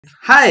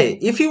Hi,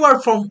 if you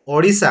are from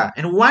Odisha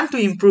and want to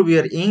improve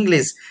your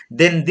English,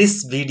 then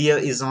this video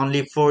is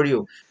only for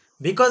you.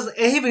 Because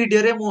ଏହି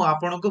ଭିଡିଓରେ ମୁଁ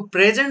ଆପଣଙ୍କୁ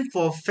present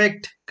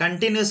perfect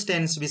continuous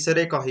tense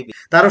ବିଷୟରେ କହିବି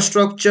ତାର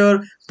structure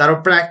ତାର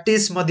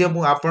practice ମଧ୍ୟ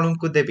ମୁଁ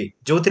ଆପଣଙ୍କୁ ଦେବି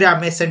ଯୋଉଥିରେ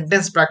ଆମେ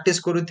ସେଣ୍ଟେନ୍ସ ପ୍ରାକ୍ଟିସ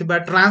କରୁଥିବା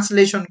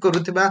ଟ୍ରାନ୍ସଲେସନ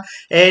କରୁଥିବା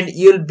and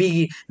you'll be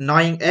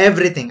knowing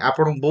everything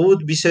ଆପଣଙ୍କୁ ବହୁତ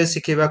ବିଷୟ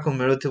ଶିଖିବାକୁ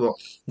ମିଳୁଥିବ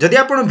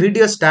ଯଦି ଆପଣ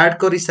ଭିଡିଓ ଷ୍ଟାର୍ଟ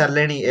କରି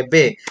ସାରିଲେଣି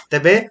ଏବେ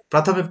ତେବେ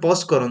ପ୍ରଥମେ ପଜ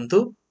କରନ୍ତୁ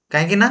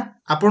କାହିଁକି ନା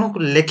ଆପଣଙ୍କୁ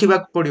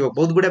ଲେଖିବାକୁ ପଡିବ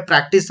ବହୁତ ଗୁଡେ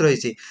ପ୍ରାକ୍ଟିସ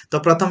ରହିଛି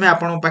ତ ପ୍ରଥମେ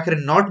ଆପଣଙ୍କ ପାଖରେ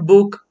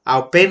ନୋଟବୁକ୍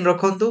ଆଉ ପେନ୍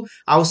ରଖନ୍ତୁ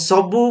ଆଉ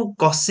ସବୁ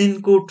କ୍ୱେଶ୍ଚିନ୍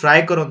କୁ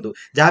ଟ୍ରାଏ କରନ୍ତୁ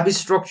ଯାହା ବି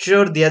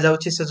ଷ୍ଟ୍ରକ୍ଚର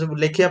ଦିଆଯାଉଛି ସେ ସବୁ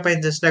ଲେଖିବା ପାଇଁ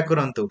ଚେଷ୍ଟା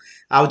କରନ୍ତୁ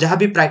ଆଉ ଯାହା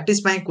ବି ପ୍ରାକ୍ଟିସ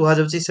ପାଇଁ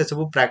କୁହାଯାଉଛି ସେ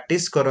ସବୁ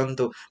ପ୍ରାକ୍ଟିସ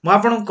କରନ୍ତୁ ମୁଁ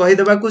ଆପଣଙ୍କୁ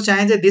କହିଦେବାକୁ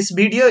ଚାହେଁ ଯେ this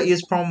video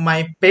is from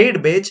my paid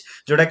batch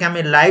ଯୋଉଟା କି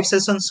ଆମେ ଲାଇଭ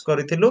ସେସନ୍ସ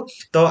କରିଥିଲୁ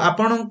ତ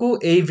ଆପଣଙ୍କୁ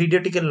ଏଇ ଭିଡିଓ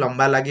ଟିକେ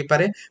ଲମ୍ବା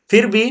ଲାଗିପାରେ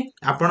ଫିର ବି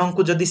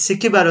ଆପଣଙ୍କୁ ଯଦି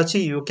ଶିଖିବାର ଅଛି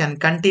you can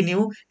continue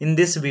in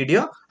this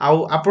video ଆଉ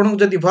ଆପଣଙ୍କୁ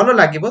ଯଦି ଭଲ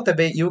ଲାଗିବ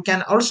ତେବେ you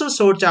can also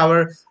search hour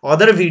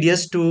other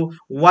videos two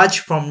watch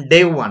from day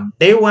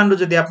 1 ରୁ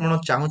ଯଦି ଆପଣ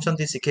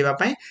ଚାହୁଁଛନ୍ତି ଶିଖିବା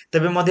ପାଇଁ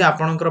ତେବେ ମଧ୍ୟ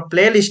ଆପଣଙ୍କର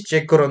ପ୍ଲେ ଲିଷ୍ଟ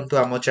ଚେକ୍ କରନ୍ତୁ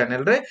ଆମ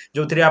ଚ୍ୟାନେଲରେ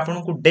ଯୋଉଥିରେ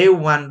ଆପଣଙ୍କୁ ଡେ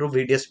 1 ରୁ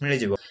ଭିଡିଓସ୍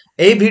ମିଳିଯିବ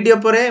এই ভিডিও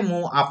পরে মু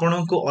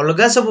ଆପଣଙ୍କୁ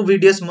ଅଲଗା ସବୁ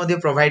ଭିଡିଓସ୍ ମଧ୍ୟ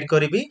ପ୍ରୋଭାଇଡ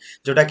କରିବି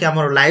ଯୋଉଟା କି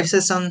ଆମର ଲାଇଭ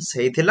ସେସନ୍ସ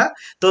ହେଇଥିଲା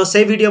ତ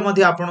ସେଇ ଭିଡିଓ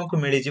ମଧ୍ୟ ଆପଣଙ୍କୁ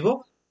ମିଳିଯିବ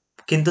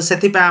କିନ୍ତୁ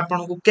ସେଥିପାଇଁ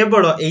ଆପଣଙ୍କୁ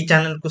କେବଳ ଏଇ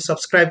ଚ୍ୟାନେଲକୁ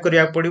ସବସ୍କ୍ରାଇବ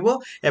କରିବାକୁ ପଡିବ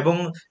ଏବଂ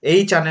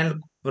ଏଇ ଚ୍ୟାନେଲ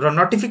ର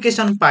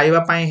ନୋଟିଫିକେସନ ପାଇବା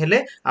ପାଇଁ ହେଲେ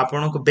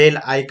ଆପଣଙ୍କୁ ବେଲ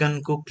ଆଇକନ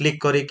କୁ କ୍ଲିକ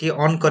କରିକି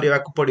ଅନ୍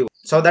କରିବାକୁ ପଡିବ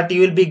so that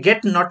you will be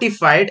get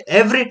notified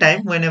every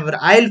time whenever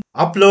I'll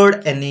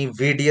upload any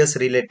videos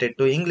related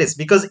to English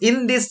because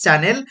in this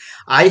channel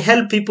I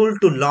help people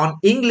to learn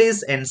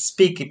English and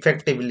speak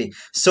effectively.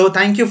 So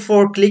thank you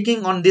for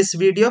clicking on this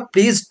video.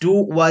 Please do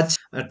watch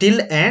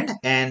till end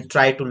and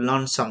try to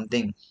learn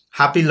something.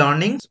 Happy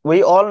learning.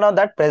 We all know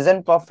that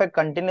present perfect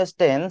continuous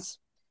tense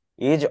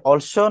is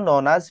also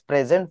known as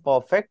present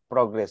perfect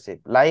progressive.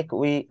 Like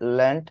we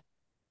learnt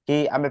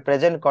कि आमे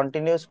present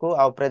continuous को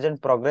आ present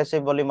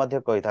progressive बोली मध्य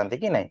कहि थांती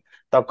कि नहीं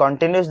तो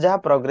continuous जहा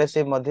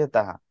progressive मध्य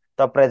ताहा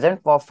तो प्रेजेंट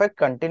परफेक्ट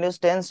कंटिन्यूअस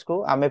टेंस को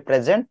आमे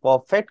प्रेजेंट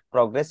परफेक्ट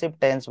प्रोग्रेसिव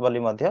टेंस बोली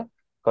मध्य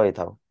कहि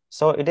थाउ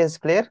so it is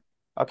clear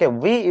okay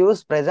we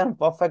use present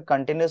perfect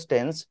continuous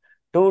tense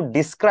to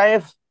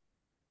describe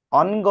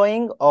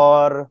ongoing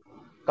or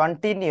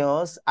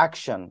continuous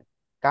action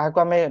काहा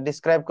को हमें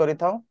डिस्क्राइब करि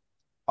थाउ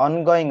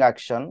ongoing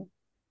action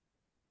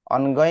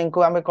ongoing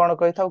को हमें कोन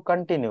कहि थाउ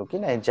कंटिन्यू कि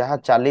नहीं जहा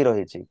चाली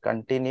रही छी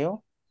कंटिन्यू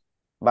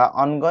बा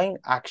ongoing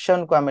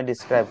action को हमें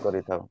डिस्क्राइब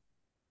करि थाउ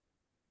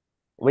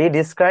we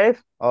describe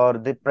or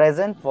the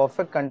present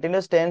perfect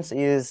continuous tense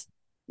is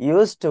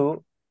used to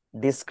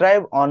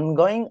describe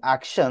ongoing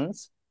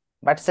actions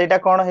but सेटा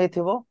कोन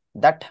हेथिबो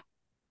that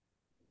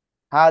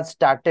has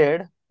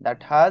started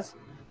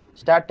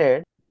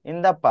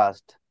in the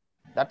past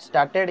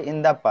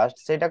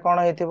सेटा कोन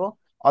हेथिबो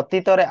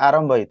अतीत रे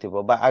आरंभ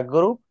हेथिबो बा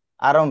आगरु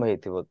आरंभ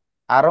हेथिबो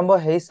आरंभ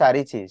हेई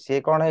सारी छी से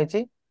कोन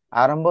हेची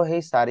आरंभ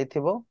हेई सारी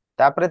थिबो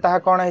तापरे ताहा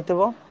कोन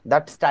हेथिबो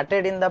that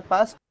started in the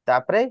past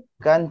तापरे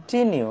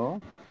continue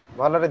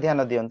भलरे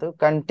ध्यान दियंतु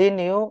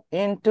continue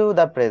into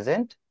the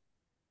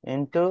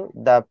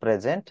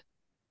present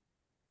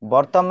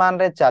वर्तमान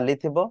रे चाली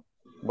थिबो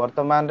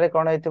वर्तमान रे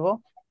कोन हेथिबो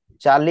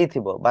चाली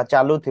थिबो बा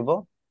चालू थिबो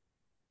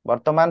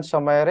वर्तमान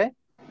समय रे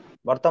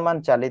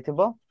वर्तमान चाली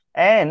थिबो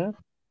and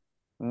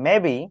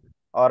maybe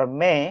or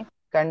may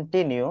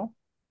continue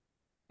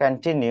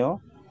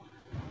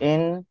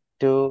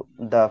into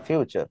the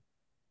future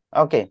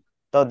okay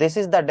so this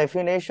is the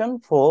definition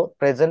for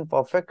present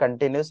perfect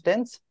continuous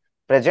tense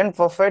present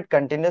perfect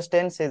continuous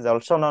tense is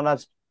also known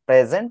as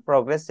present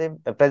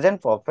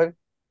perfect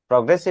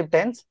progressive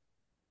tense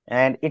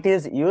and it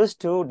is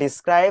used to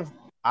describe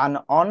an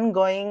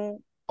ongoing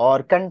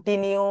or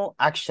continue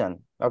action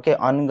okay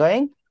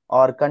ongoing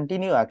or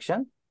continue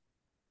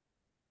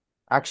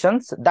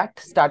actions that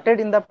started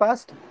in the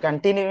past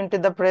continue into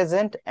the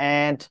present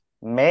and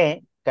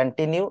may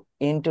continue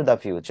into the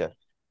future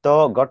तो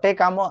गोटे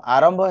काम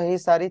आरंभ हे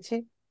सारी छी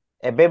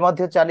एबे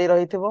मध्य चाली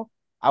रहिथिबो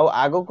आ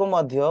आगो को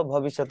मध्य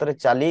भविष्यत रे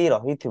चाली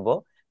रहिथिबो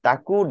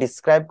ताकू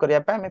डिस्क्राइब करिया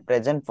पे हमें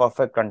प्रेजेंट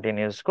परफेक्ट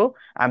कंटीन्यूअस को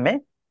हमें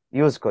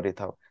यूज करि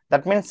थाउ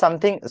दैट मींस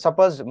समथिंग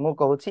सपोज मु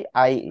कहूची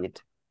आई ईट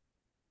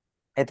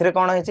एथरे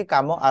कोन हेची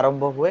काम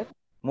आरंभ हुए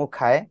मु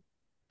खाए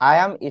आई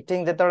एम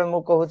ईटिंग जेतबे मु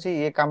कहूची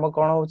ये काम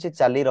कोन होची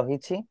चाली रही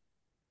छी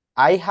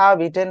आई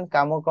हैव ईटन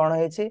काम कोन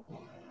हेची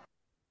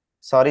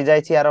सरी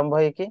जाई छी आरंभ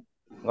हे की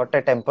गोटे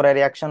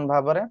टेम्पररी एक्शन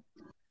भाबरे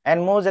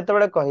एंड मु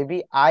जेतबे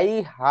कहबी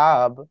आई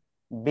हैव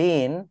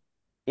बीन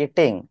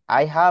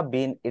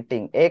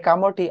ईटिंग ए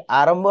कामटी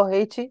आरंभ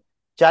हेची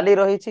चाली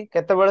रही छी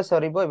केतेबेले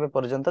सरीबो एबे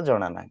पर्यंत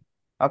जणा नाही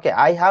okay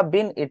I have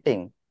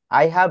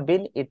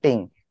been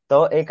eating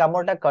तो ए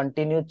कामटा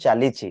कंटिन्यू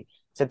चाली छी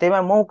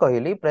सेतेमा मु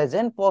कहली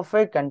प्रेजेंट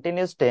परफेक्ट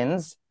कंटीन्यूअस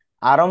टेंस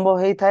आरंभ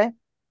हेई थाए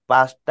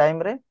पास्ट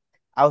टाइम रे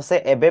आ से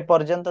एबे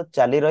पर्यंत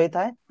चाली रही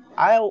थाए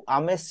आ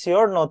आमे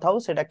श्योर न थाउ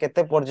सेटा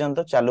केते पर्यंत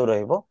चालू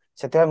रहइबो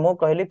सेते मु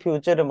कहली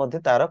फ्यूचर रे मध्ये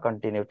तार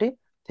कंटिन्यूटी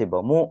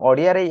थिबो मु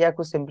ओडिया रे या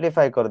को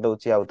सिंपलीफाई कर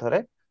दउची आउ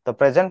थरे तो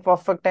प्रेजेंट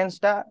परफेक्ट टेंस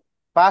टा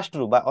पास्ट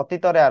रु बा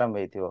अतीत रे आरंभ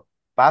हेतिबो,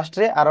 पास्ट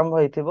रे आरंभ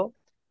हेतिबो,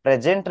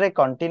 प्रेजेंट रे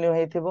कंटिन्यू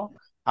हेतिबो,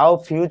 आउ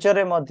फ्यूचर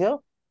रे मध्य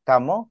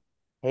काम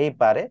हेई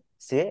पारे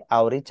से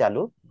आउरी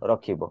चालू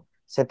रखिबो।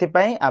 सेति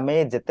पई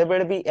आमे जेते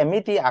बेले भी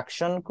एमिति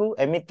एक्शन को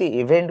एमिति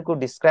इवेंट को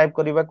डिस्क्राइब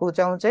करबा को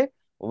चाहूचे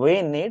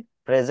we need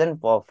present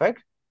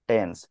perfect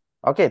tense.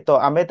 Okay, तो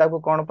आमे ताको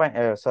कोन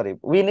पई sorry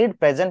we need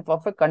present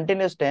perfect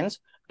continuous tense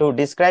to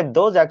describe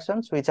those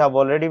actions which have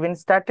already been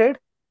started,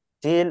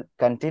 still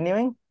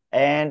continuing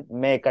and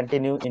may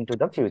continue into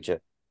the future।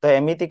 तो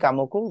एमिति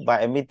काम को बा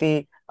एमिति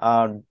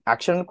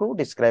एक्शन को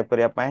डिस्क्राइब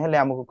करिया पाए हेले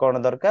हमको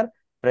कोन दरकार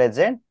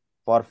प्रेजेंट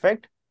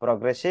परफेक्ट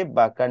प्रोग्रेसिव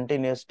बा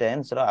कंटीन्यूअस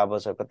टेंस रो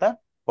आवश्यकता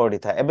पड़ी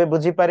था। एबे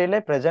बुझी पारिले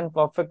प्रेजेंट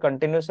परफेक्ट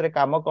कंटीन्यूअस रे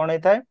काम कोन होई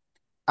थाए,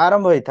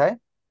 आरंभ होई थाए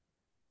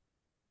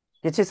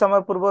किछि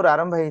समय पूर्व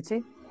आरंभ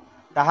हेछि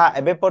ताहा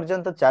एबे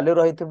पर्यंत चालू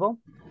रहिथिबो,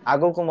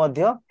 आगो को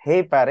मध्य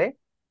हेई पारे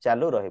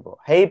चालू रहिबो,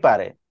 हेई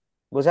पारे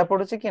बुझा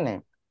पडुछि कि नै।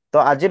 तो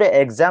आज रे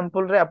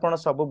एग्जांपल रे आपण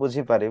सब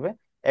बुझी पारिबे।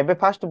 एबे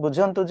फास्ट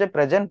बुझंतु जे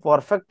प्रेजेंट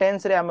परफेक्ट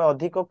टेंस रे हमें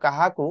अधिक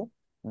काहा को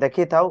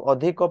देखि थाउ,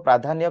 अधिक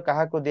प्राधान्य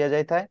काहा को दिया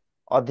जाय थाए,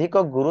 अधिक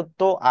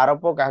गुरुत्व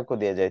आरोप काहा को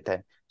दिया जाय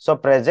थाए। सो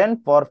प्रेजेंट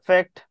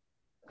परफेक्ट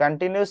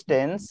कंटीन्यूअस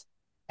टेंस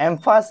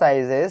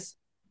एम्फासाइजेस,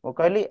 वो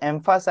कहली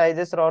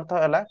एम्फासाइजेस रो अर्थ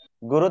हला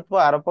गुरुत्व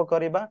आरोप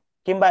करिबा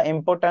किंबा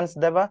इंपोर्टेंस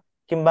देबा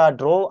किंबा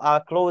ड्रॉ आ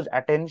क्लोज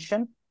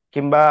अटेंशन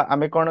किंबा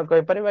आमे कोन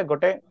कहि परिबा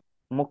गोटे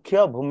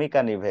मुख्य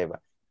भूमिका निभेबा।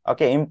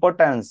 ओके,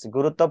 इंपोर्टेंस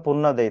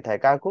गुरुत्वपूर्ण देई थाए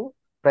काकू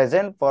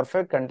present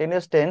perfect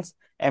continuous tense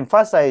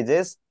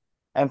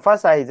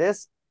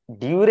एम्फासाइजेस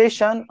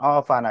duration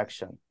of an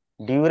action,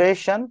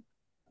 duration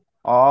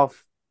of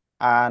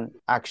an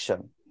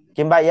action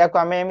किंबा या को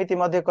आमे एमिति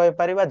मध्ये कहि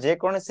परिबा जे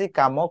कोनसी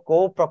काम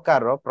को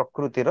प्रकार रो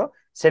प्रकृति रो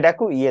सेडा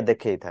को ये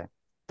देखै थाए।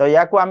 तो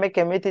या को आमे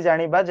केमिति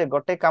जानिबा जे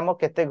गोटे काम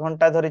केते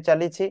घंटा धरि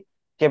चली छि,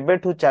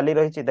 केबेठु चली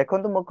रही छि।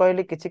 देखंतु मो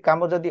कहली किछि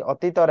काम जदी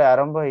अतीत रे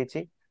आरंभ होई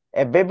छि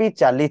एबे भी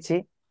चली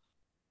छि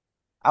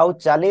आउ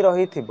चली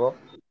रही थिबो,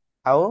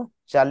 आउ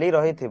चली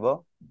रही थिबो,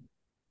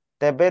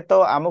 तेबे तो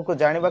आमको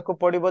जानिबा को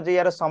पड़िबो जे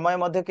यार समय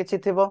मध्ये किछि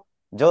थिबो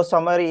जो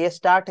समय रे ये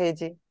स्टार्ट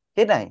हेछि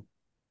कि नै,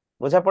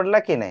 बुझा पड़ला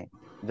कि नै।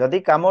 जदि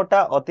कामटा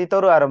अतीत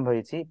रु आरंभ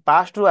होईछि,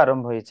 पास्ट रु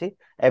आरंभ होईछि,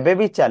 एबे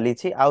भी चली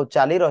छि आउ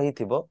चली रही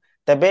थिबो,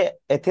 तेबे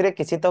एथिरे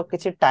किछि तो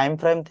किछि टाइम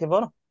फ्रेम थिबो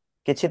न,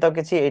 किछि तो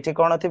किछि एठी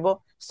कोन थिबो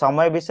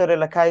समय विषय रे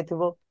लिखा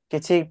हेथिबो,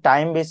 किछि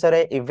टाइम विषय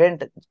रे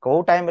इवेंट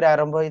को टाइम रे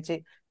आरंभ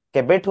होईछि,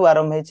 केबेठु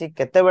आरंभ होईछि,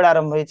 केते बेला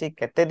आरंभ होईछि,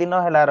 केते दिन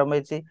हेला आरंभ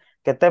होईछि,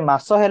 केते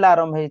मास हेला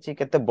आरंभ होईछि,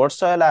 केते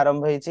वर्ष हेला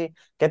आरंभ होईछि,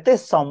 केते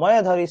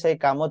समय धरि से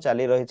काम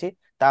चली रहिछि,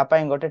 ता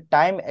पई गोटे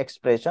टाइम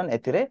एक्सप्रेशन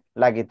एथिरे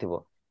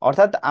लागिथिबो।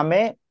 अर्थात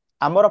आमे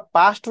हमर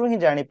पास्ट रु ही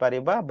जानि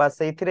परिबा बा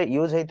सेथिरे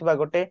यूज हेतिबा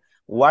गोटे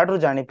वर्ड रु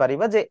जानि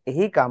परिबा जे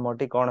एही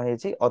कामटी कोन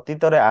हेछि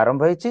अतीत रे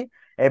आरंभ हेछि,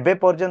 एबे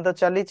पर्यंत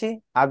चली छि,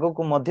 आगो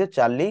को मध्य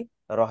चाली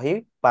रही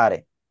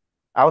पारे।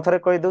 आउ थरे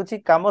कहि दउछि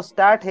काम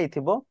स्टार्ट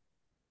हेथिबो,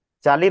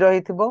 चाली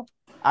रही थिबो,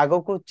 आगो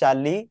को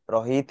चाली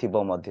रही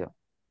थिबो मध्य,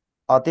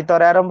 अतीत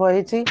रे आरंभ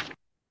हेछि,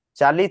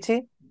 चाली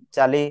छि,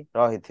 चाली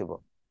रही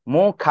थिबो।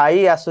 मु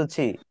खाई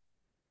आसुछि,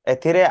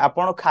 एथिरे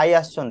आपण खाई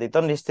आछंदी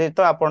तो निश्चित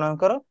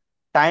आपणकर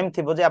टाइम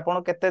थिबो जे आपण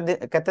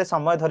केते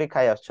समय धरि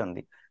खाई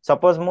आछंदी।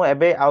 सपोज मु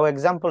एबे आउ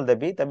एग्जांपल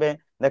देबी, तबे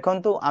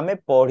देखंतु आमे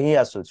पढी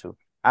आसुछु,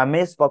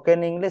 आमे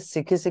स्पोकन इंग्लिश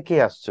सिखि सिखि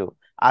आसछु,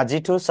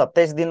 आजिठु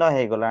 27 दिन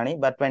हे गलानी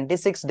बा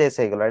 26 डेज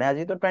हे गलानी,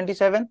 आजि तो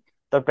 27,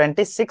 तो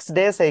 26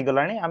 डेज हे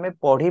गलानी आमे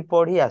पढी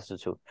पढी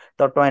आसुछु।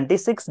 तो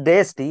 26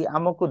 डेज टी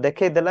हमकु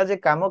देखै देला जे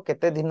काम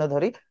केते दिन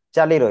धरि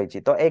चाली रहिछि।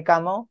 तो ए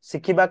काम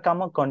सिखिबा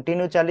काम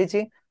कंटिन्यू चाली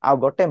छि आ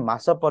गोटे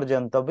मास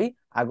पर्यंत भी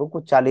आगु को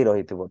चाली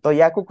रहिथिबो। तो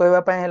या को कहबा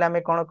पय हेला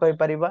हमें कोन कहि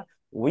परिबा,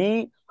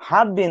 we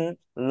have been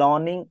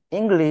learning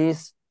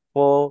English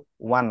for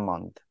 1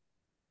 month,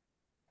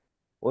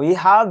 we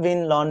have been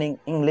learning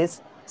English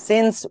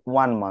since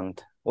 1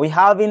 month, we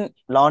have been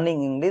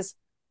learning English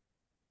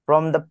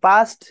from the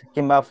past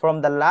किंबा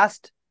from the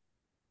last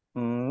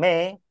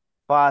May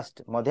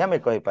fast मध्य हमें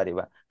कहि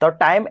परिबा। तो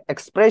टाइम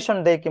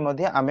एक्सप्रेशन दे कि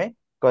मध्य हमें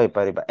कहि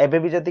परिबा। एबे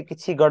भी जदि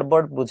किछि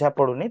गड़बड़ बुझा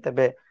पड़ुनी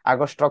तबे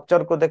आगो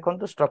स्ट्रक्चर को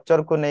देखंतु,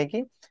 स्ट्रक्चर को नै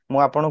कि मु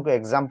आपन को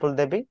एग्जांपल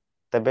देबी,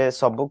 तबे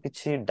सब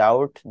किछि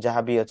डाउट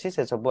जहां भी अछि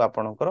से सब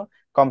आपनकर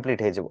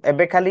कंप्लीट हे जबो।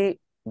 एबे खाली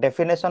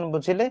definition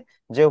बुझिले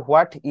J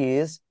what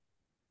is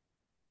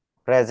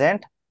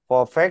present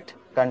perfect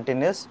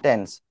continuous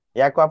tense,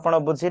 या को आपण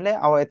बुझिले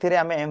आ एथिरे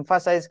हमें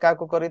एम्फासाइज का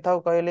को करिथाउ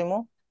कहली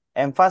मु,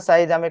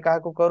 एम्फासाइज हमें का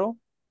को करू,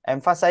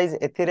 एम्फासाइज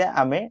एथिरे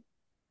हमें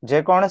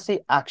जे कोनसी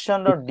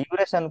एक्शन रो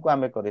ड्यूरेशन को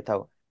हमें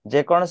करिथाउ,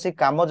 जे कोनसी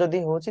काम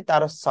जदी होछि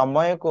तार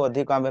समय को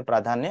अधिक हमें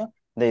प्राधान्य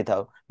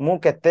देइथाउ। मु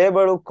केते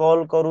बेलु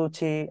कॉल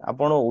करूछि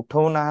आपण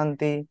उठौ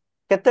नाहंती,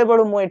 केते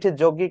बेलु मु एठी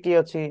जोगी की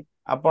अछि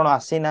आपण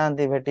आसी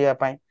नाहंती भेटिया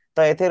पई,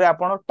 तो एथिरे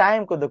आपण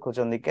टाइम को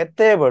देखुचंदी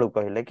केते बेलु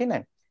कहिले कि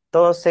नै।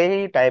 तो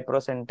सेही टाइप रो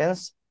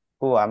सेंटेंस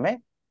को हमें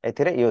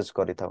एथिरे यूज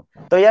करिथाउ।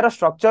 तो यार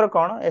स्ट्रक्चर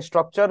कोन, ए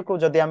स्ट्रक्चर को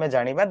जदी हमें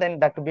जानिबा then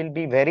that will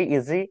be very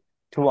easy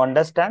to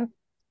understand,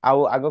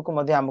 आउ आगो को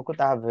मध्ये हमको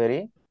ता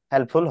वेरी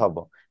हेल्पफुल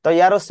हबो तो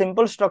यार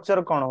सिंपल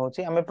स्ट्रक्चर कौन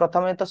होची हमें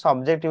प्रथमे तो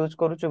सब्जेक्ट यूज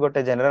करूछु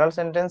गोटे जनरल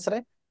सेंटेंस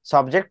रे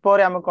सब्जेक्ट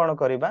पर हमें कौन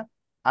करबा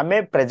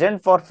हमें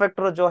प्रेजेंट परफेक्ट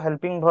रो जो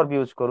हेल्पिंग वर्ब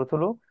यूज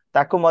करूथुलु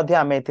ताकू मध्ये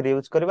हमें एथिरे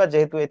यूज करबा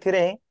जेहेतु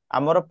एथिरे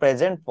हमर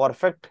प्रेजेंट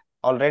परफेक्ट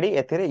ऑलरेडी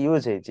एथिरे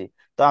यूज हेची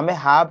तो हमें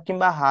हैव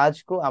किबा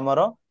हैज को हमर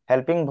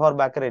हेल्पिंग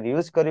वर्ब आकरे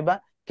यूज करबा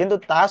किंतु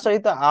ता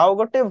सहित आउ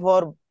गोटे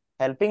वर्ब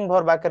हेल्पिंग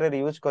वर्ब आकरे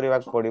यूज करबा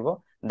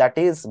पड़िबो दैट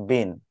इज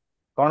बीन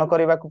कौन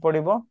करबा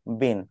पड़िबो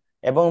बीन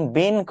एवं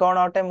बीन कौन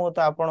अटे मु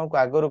तो आपन को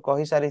आगरु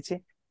कहि सारिछि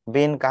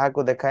बीन काहा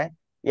को देखाए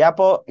या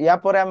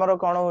परे हमर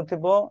कौन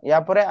होथिबो या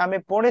परे आमे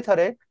पुणी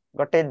थरे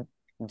गोटे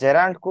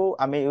जेरांड को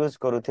आमे यूज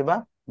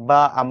करूथिबा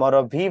बा हमर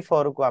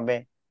v4 को आमे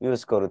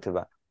यूज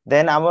करूथिबा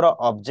देन हमर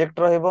ऑब्जेक्ट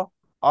रहिबो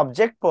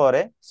ऑब्जेक्ट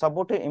परे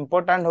सबुठ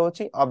इंपोर्टेंट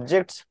होची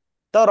ऑब्जेक्ट्स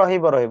तो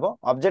रहिबो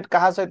ऑब्जेक्ट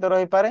कहा सहित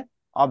रहि पारे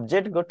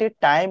ऑब्जेक्ट गोटे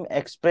टाइम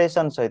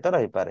एक्सप्रेशन सहित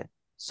रहि पारे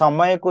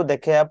समय को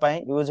देखैया पई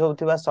यूज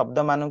होथिबा शब्द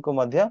मान को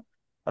मध्य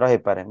रहि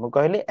पारे मु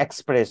कहली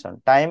एक्सप्रेशन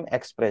टाइम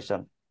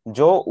एक्सप्रेशन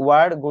जो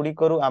वर्ड गुडी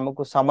करू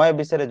हमकु समय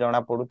विषय जणा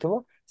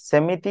पडुथिबो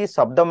सेमिति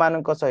शब्द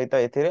मान को सहित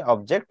एथिरे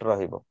ऑब्जेक्ट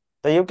रहिबो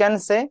तो यू कैन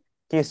से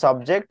कि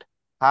सब्जेक्ट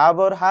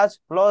हैव और has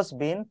plus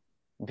been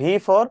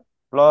v4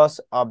 plus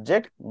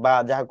object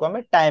बा जहा को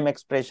हमें टाइम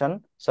एक्सप्रेशन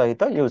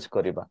सहित यूज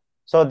करिबा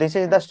so this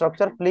is the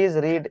structure please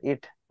read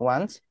it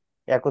once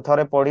या को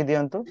थरे पढी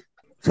दियंतु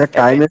सर एबे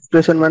टाइम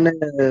एक्सप्रेशन माने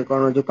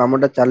कौन जो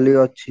कामटा चालू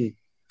टाइम अच्छी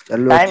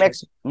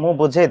एक्स मु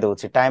बुझे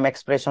दउछि टाइम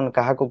एक्सप्रेशन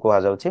कहा को कुआ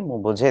जाउछि मु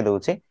बुझे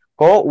दउछि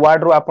को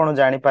वर्ड रो आपण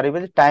जानि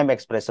परिबे टाइम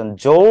एक्सप्रेशन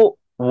जो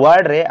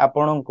वर्ड रे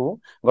आपण को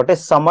गोटे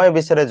समय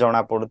विषय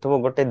जणा पडुथबो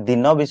गोटे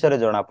दिन विषय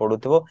जणा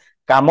पडुथबो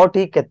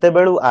कामठी केते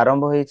बेलु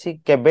आरंभ होईछि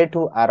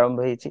केबेठु आरंभ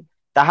होईछि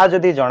ताहा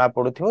जदी जणा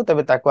पडुथबो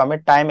तबे ताको हमें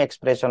टाइम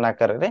एक्सप्रेशन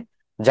आकार रे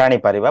जानि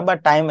परिबा बा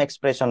टाइम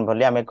एक्सप्रेशन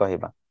भली हमें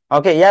कहिबा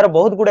ओके यार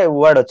बहुत गुडे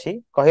वर्ड अछि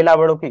कहिला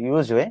बेलु कि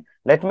यूज हुए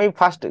let me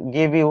first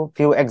give you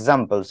few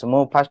examples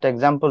मु फर्स्ट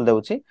एग्जांपल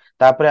देउछि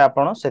तापरे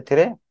आपण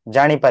सेथिरे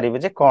जानि परिबे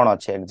जे कोन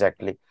अछि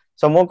एग्जैक्टली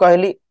सो मु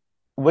कहली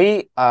we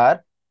are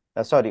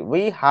sorry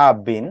we have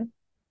been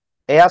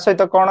एया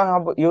सहित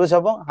कोन यूज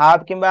हबो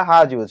हैव किबा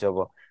हैज यूज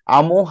हबो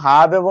आ मु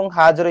हैव एवं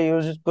हैज रो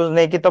यूज को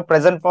नै कि तो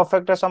प्रेजेंट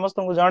परफेक्ट रे समस्त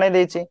को जणे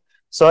देछि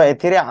सो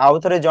एथिरे आउ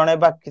थरे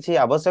जणेबा किछि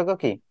आवश्यक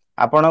कि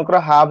आपणकर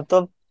हैव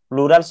तो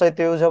प्लुरल सहित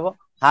यूज हबो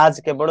हैज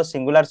केवल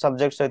सिंगुलर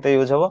सब्जेक्ट सहित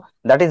यूज हबो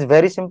that is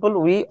very simple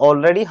we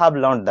already have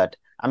learn that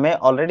हमें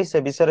ऑलरेडी से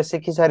विषय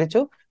शिखि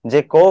सारिछु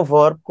जे को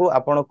वर्ब को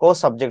आपण को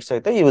सब्जेक्ट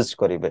सहित यूज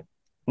करिवे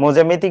मु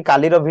जेमिति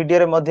कालीर वीडियो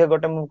रे मध्ये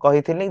गोटे मु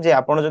कहिथिली जे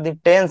आपण जदी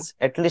टेंस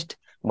एटलीस्ट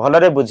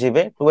भलरे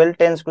बुझिबे 12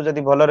 टेंस को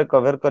जदी भलरे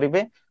कवर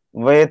करिवे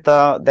with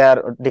there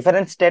are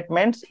different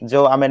statements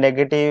जो आमे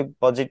नेगेटिव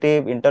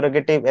पॉजिटिव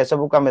इंटरोगेटिव ए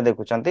सब को आमे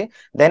देखुचंती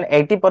देन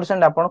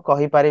 80% आपण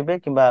कहि परिबे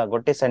किबा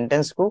गोटे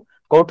सेंटेंस को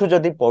कोठु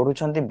जदी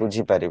पढुचंती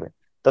बुझी परिबे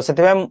तो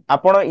सेते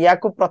आपण या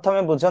को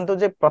प्रथमे बुझंतु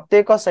जे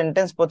प्रत्येक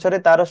सेंटेंस पछरे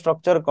तार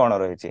स्ट्रक्चर कोन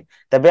रहिछि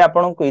तबे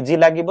आपण को इजी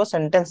लागिबो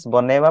सेंटेंस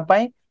बनेवा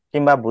पई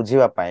किबा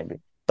बुझीवा पई भी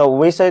तो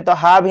वी सहित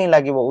हैव ही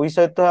लागिबो वी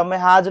सहित हमें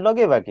हैज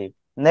लगेबा कि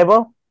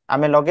नेबो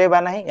आमे लगेबा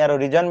नहीं यार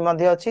रीजन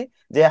मध्ये अछि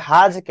जे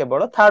हैज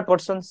केवल थर्ड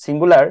पर्सन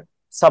सिंगुलर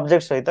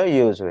सब्जेक्ट सहित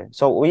यूज हुए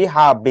सो वी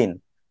हैव बीन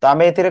तो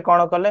आमे एथिरे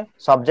कोन करले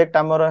सब्जेक्ट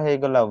हमर हे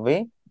गला we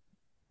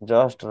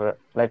just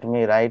let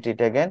me right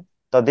it again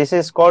तो दिस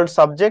इज कॉल्ड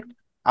सब्जेक्ट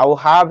आउ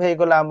हैव हे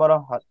गला हमर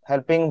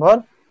हेल्पिंग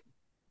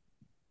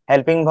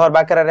वर्ब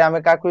आकर रे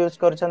आमे काकू यूज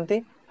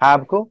करछंती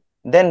हैव को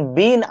देन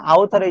बीन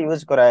आउ थरे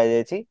यूज कराय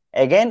जायछि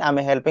अगेन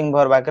आमे हेल्पिंग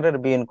वर्ब आकर रे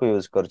बीन को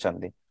यूज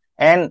करछंती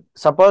एंड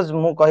सपोज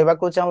मु कहबा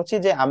को चाहूची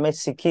जे आमे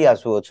सिखी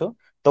आसु अछु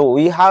तो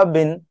we have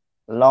been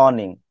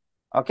learning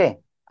okay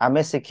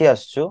आमे सिखी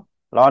आसु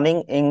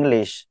लर्निंग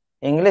इंग्लिश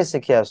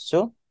सिखी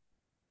आसु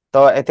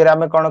तो एथिरे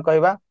आमे कोन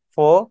कहबा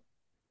फॉर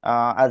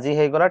आजी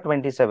हे गला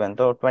 27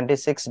 तो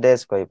 26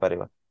 डेज कहि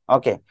परिबा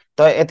ओके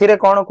तो एथिरे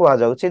कोन कुआ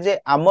जाउची जे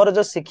हमर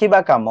जो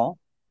सिखिबा काम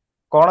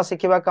कोन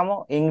सिखिबा काम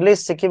इंग्लिश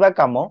सिखिबा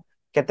काम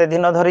केते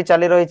दिन धरि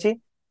चली रहिछि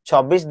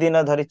 26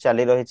 दिन धरि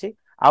चली रहिछि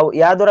आउ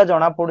या द्वारा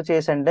जणा पडुछि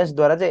ए सेंटेंस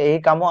द्वारा जे एही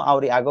काम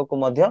आउरी आगो को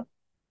मध्य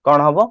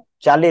कोन हबो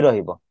चाली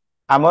रहिबो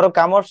हमर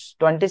काम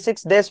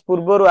 26 डेज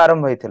पूर्वरु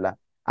आरंभ होइथिला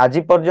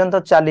आजि पर्यंत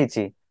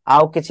चालीछि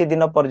आउ किछि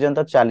दिन पर्यंत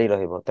चाली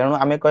रहिबो तेनु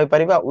आमे कहि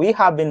परिबा we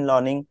have been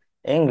learning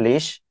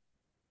English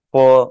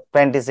for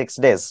 26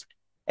 days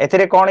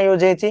एथिरे कोन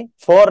यूज हेछि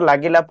फॉर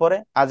लागिला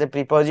परे as a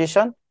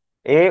preposition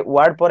a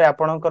word परे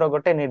आपणकर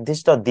गोटे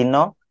निर्दिष्ट दिन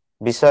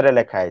विषय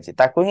लेखा हेछि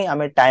ताकू ही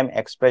आमे टाइम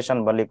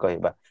एक्सप्रेशन बोली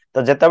कहबा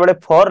तो जेते बेले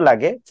फॉर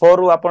लागे फॉर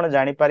रु आपण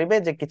जानि परिबे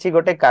जे किछि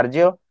गोटे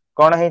कार्य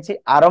कोन हेछि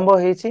आरंभ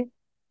हेछि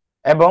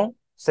एवं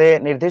से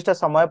निर्दिष्ट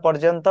समय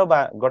पर्यंत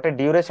बा गोटे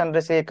ड्यूरेशन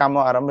रे से काम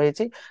आरंभ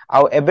हेछि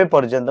आ एबे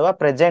पर्यंत बा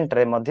प्रेजेंट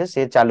रे मध्ये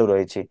से चालू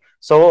रहिछि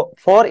so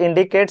for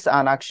indicates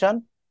an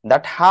action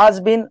that has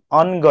been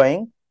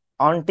ongoing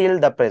until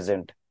the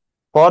present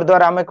for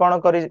द्वारा हमें कोन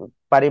करि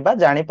परिबा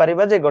जानि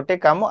परिबा जे गोटे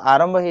काम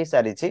आरंभ हे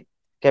सारिछि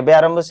केबे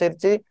आरंभ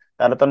सेछि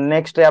तार तो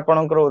नेक्स्ट रे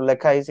आपनकर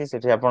लेखा हेछि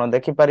सेठी आपण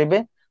देखि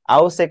परिबे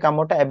आउ से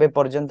कामटा एबे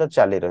पर्यंत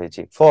चाली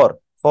रहिछि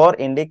for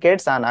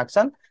indicates an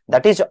action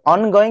that is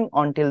ongoing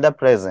until the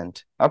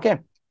present. Okay,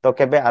 तो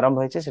केबे आरंभ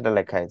होइछि सेटा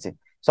लिखा है।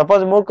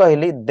 सपोज मु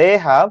कहली they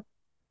have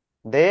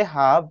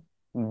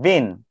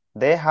been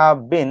they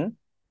have been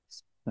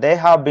they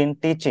have been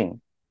teaching.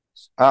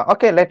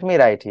 Okay, let me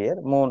write here.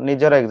 मु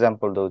निजर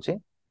एग्जांपल दोछि।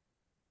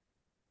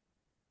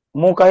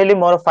 मु कहली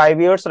मोर 5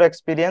 years रो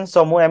एक्सपीरियंस,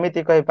 सो मु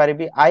एमिति कहि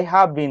परिबी I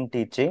have been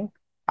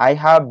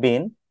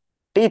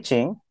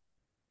teaching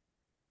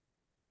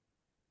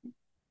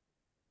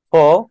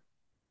for,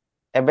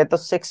 एबे तो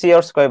 6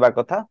 years कहबा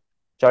कथा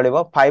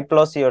चलिबो,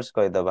 5+ years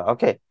कहि दबा।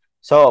 Okay,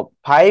 so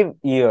 5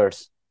 years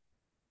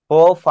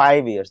for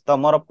 5 years तो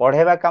मोर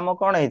पढ़ेबा काम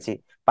कोन हेछि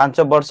 5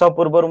 वर्ष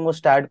पूर्व मु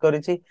स्टार्ट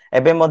करिछि,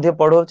 एबे मध्ये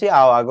पढौछि आ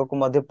आगो को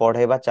मध्ये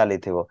पढ़ेबा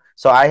चलीथिबो।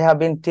 सो I have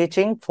been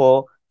teaching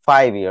for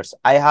 5 years,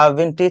 I have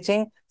been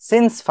teaching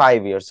since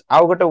 5 years।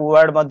 आ गोटे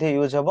वर्ड मध्ये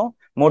यूज हबो।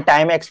 मु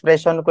टाइम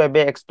एक्सप्रेशन को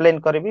एबे एक्सप्लेन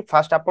करबी।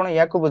 फर्स्ट आपण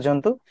या को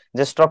बुझंतु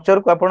जे स्ट्रक्चर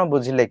को आपण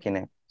बुझिले कि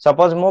नै।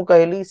 सपोज मु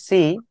कहली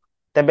सी,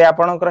 तबे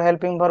आपणकर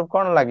हेल्पिंग वर्ब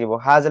कोन लागिवो,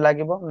 हैज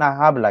लागिवो ना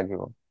हैव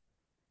लागिवो?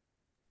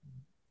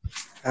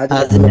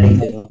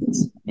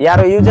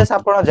 यार यूजेस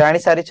आपण जानि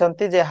सारी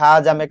छंती जे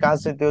हाज आमे कहा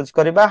सहित यूज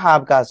करबा,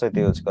 हाव कहा सहित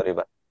यूज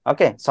करबा।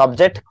 ओके,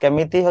 सब्जेक्ट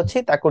केमिति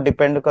होछि ताको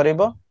डिपेंड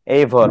करिवो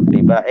ए वर्ब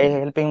टी बा ए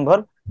हेल्पिंग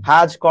वर्ब।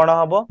 हाज कोन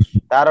हबो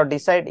तारो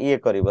डिसाइड ये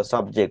करिवो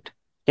सब्जेक्ट,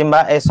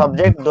 किंबा ए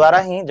सब्जेक्ट द्वारा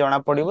ही जणा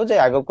पडिवो जे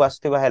आगो को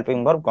आस्थिबा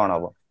हेल्पिंग वर्ब कोन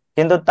हबो।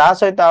 किंतु ता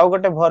सहित आउ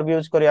गोटे वर्ब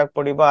यूज करिया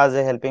पडिवो as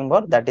a helping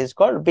verb, that is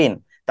called been.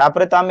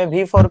 तापरे तो आमे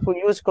V4 को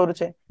यूज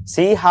करूचे।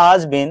 सी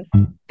has been,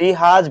 she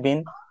has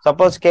been.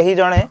 Suppose केही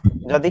जणे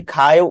जदी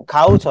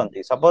खाउ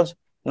छंती, सपोज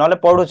नले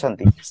पढु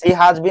छंती, शी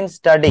हैज बीन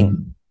स्टडीइंग,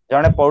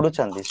 जणे पढु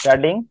छंती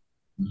स्टडीइंग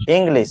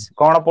इंग्लिश,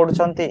 कोन पढु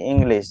छंती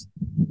इंग्लिश।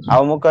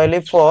 आ मु कहली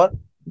फॉर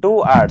 2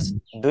 hours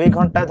 2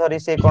 घंटा धरि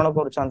से कोन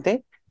करू छंती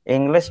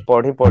इंग्लिश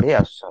पढी पढी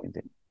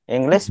आछंती,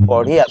 इंग्लिश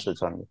पढी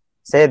आछुछंती।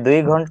 से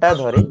 2 घंटा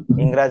धरि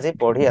इंग्रजी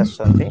पढी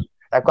आछंती,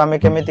 ताको हमें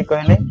केमिति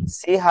कहले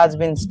she has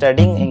been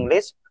studying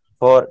English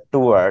for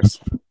 2 hours।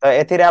 तो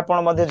एथिरे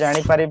आपण मध्ये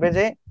जानि परिबे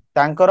जे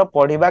तांकर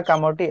पढिबा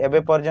कामटी एबे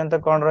पर्यंत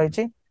कोन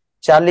रहिछि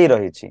चाली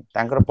रहिछि।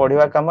 तांकर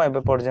पढिबा काम एबे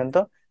पर्यंत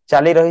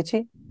चाली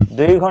रहिछि।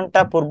 2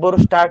 घंटा पूर्व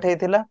स्टार्ट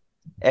हेतिला,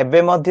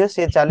 एबे मध्ये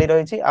से चाली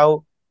रहिछि। आउ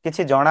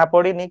किछि जणा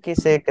पडिनी कि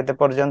से केते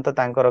पर्यंत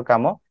तांकर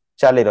काम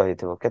चाली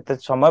रहिथिबो, केते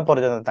समय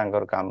पर्यंत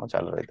तांकर काम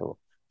चाली रहिथिबो।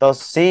 तो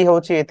सी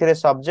होछि एथिरे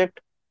सब्जेक्ट,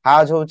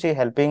 हाज होछि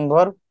हेल्पिंग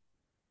वर्ब।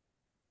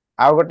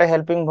 आउ गोटे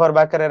हेल्पिंग वर्ब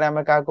आकरे रे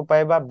हमें का को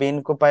पाइबा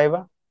बीन को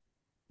पाइबा।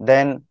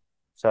 Then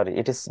sorry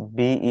it is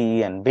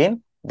बीईएन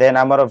been. Then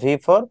हमर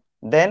V4,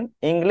 then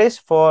English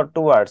for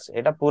 2 hours।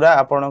 एटा पूरा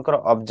आपनकर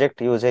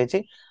ऑब्जेक्ट यूज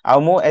हेछि। आ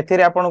मु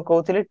एथिरे आपन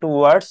कहउथिली 2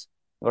 hours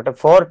गोटे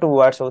फॉर 2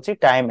 hours होछि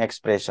टाइम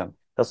एक्सप्रेशन।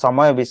 तो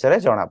समय विषय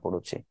जणा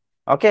पडुछि।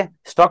 ओके,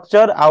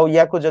 स्ट्रक्चर आउ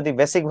या को जदी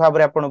बेसिक भाव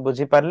रे आपन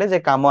बुझी पारले जे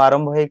काम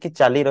आरंभ हे कि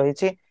चाली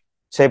रहिछि।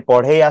 से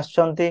पढे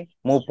आछंती,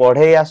 मु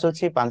पढे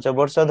आसुछि 5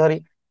 वर्ष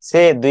धरि।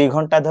 से 2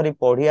 घंटा धरि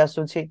पढी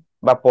आसुछि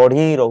बा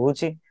पढी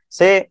रहुछि।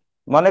 से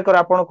मने कर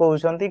आपण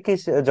कहउछंती कि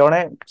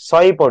जणे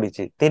सही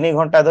पढिछि 3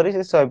 घंटा धरि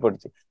से सही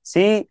पढिछि।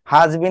 सी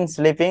has been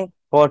sleeping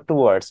for 2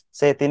 hours,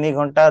 से 3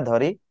 घंटा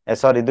धरि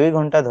सॉरी 2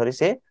 घंटा धरि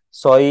से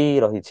सही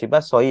रहिछि बा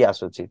सही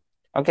आसुछि।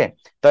 ओके,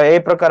 तो ए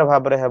प्रकार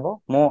भाव रे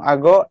हेबो। मु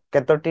आगो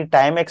केतोटी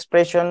टाइम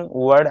एक्सप्रेशन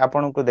वर्ड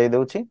आपण को दे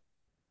दउछि,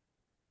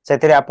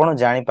 सेथिरे आपण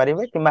जानि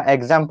परिबे किमा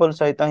एग्जांपल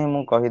सहित ही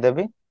मु कहि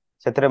देबी,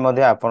 सेथिरे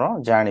मध्ये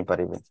आपण जानि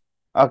परिबे।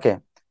 Okay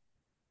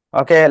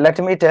okay, let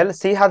me tell,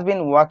 she has been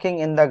walking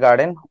in the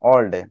garden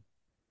all day.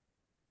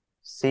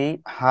 She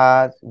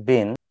has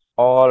been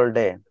all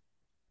day.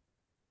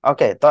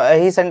 Okay, तो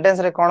एही सेंटेंस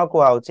रे कोन को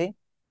आउची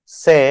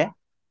से।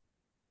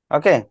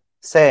 ओके,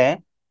 से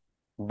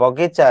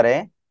बगीचा रे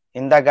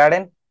इन द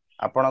गार्डन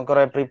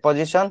आपनकर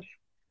प्रीपोजिशन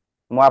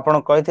मु आपन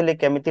कहिथिली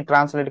केमिति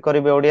ट्रांसलेट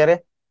करिवे ओडिया रे।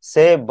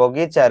 से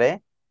बगीचा रे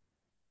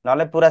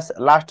नले पूरा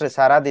लास्ट रे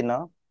सारा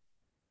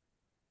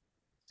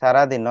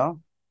दिन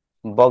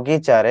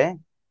बगीचा रे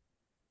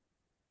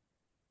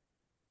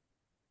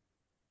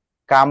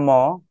काम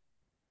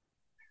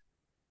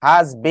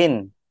has been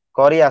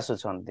करी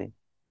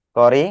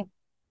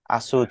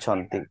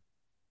आसुछंती।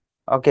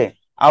 ओके,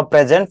 आ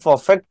प्रेजेंट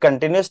परफेक्ट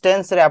कंटीन्यूअस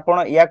टेंस रे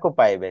आपण या को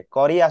पाइबे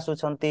करी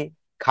आसुछंती,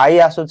 खाई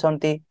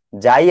आसुछंती,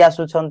 जाई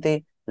आसुछंती,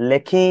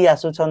 Lekhi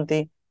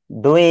आसुछंती,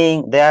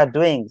 doing they are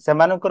doing.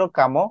 सेमानकर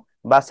काम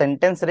बा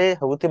सेंटेंस रे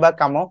होउथिबा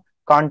काम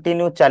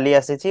कंटिन्यू चली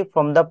आसीची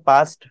from the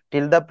past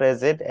till the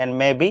present and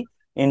may be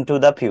into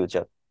the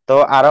future. तो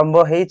आरंभ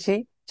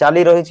हेछि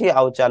चाली रहिछि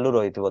आउ चालू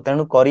रहिथिबो।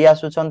 तेनु करी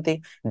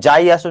आसुछंती,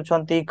 जाई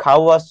आसुछंती,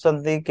 खाऊ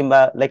आसुछंती किंबा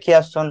लेखि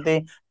आसुछंती,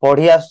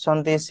 पढी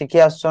आसुछंती, शिखि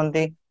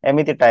आसुछंती,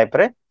 एमिति टाइप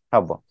रे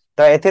हबो।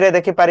 तो एथिरे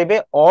देखि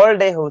परिबे ऑल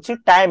डे होछि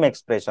टाइम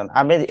एक्सप्रेशन।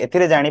 आमे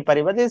एथिरे जानि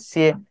परिबा जे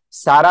सी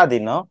सारा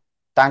दिन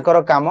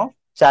तांकर काम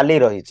चाली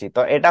रहिछि,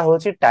 तो एटा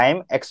होछि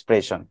टाइम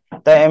एक्सप्रेशन।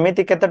 तो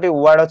एमिति केतोटी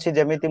वर्ड अछि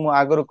जेमिति मु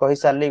आगरु कहि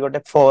सारली गोटे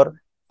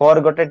फॉर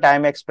गोटे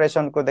टाइम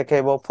एक्सप्रेशन को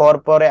देखेबो। फॉर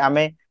परे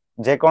आमे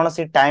जे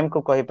कोनसी टाइम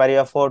को कहि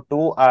परिबा for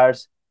 2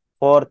 hours,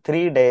 for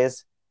 3 days।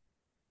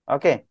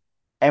 Okay,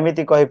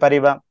 एमिति कहि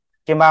परिबा।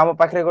 किंबा आम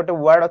पाखरे गोटे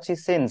वर्ड अच्छी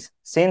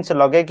सिन्स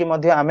लगे कि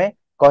मध्य आमे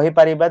कहि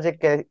परिबा जे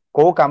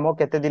को काम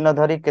केते दिन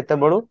धरी केते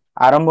बडू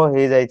आरंभ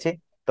हो जाइछि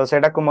तो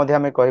सेटा को मध्य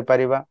आमे कहि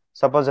परिबा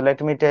suppose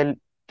let me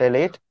tell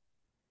it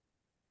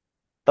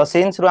तो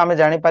सिन्स रु आमे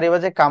जानि परिबा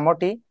जे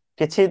कामटी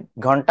किछि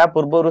घंटा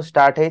पूर्व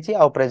स्टार्ट हेछि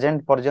आ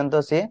प्रेजेंट पर्यंत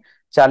से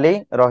चली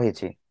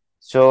रहिछि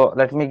so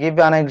let me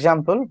give an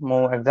example मु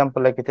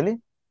example लिखितली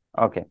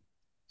okay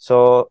so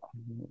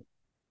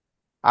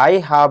I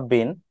have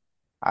been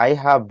I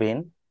have been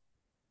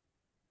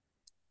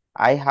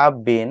I have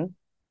been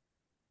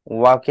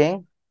working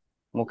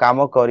मु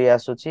काम करी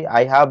आसुची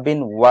I have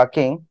been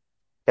working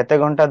केते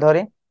घंटा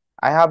धरी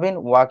I have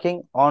been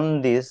working on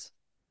this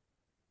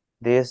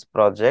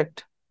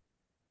project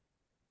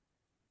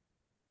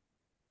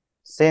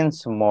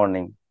since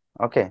morning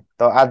okay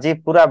तो आज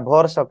पूरा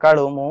भोर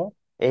सकाळु मु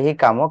एही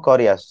काम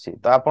करी आसुची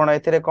तो आपण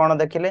एथिरे कोन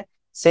देखिले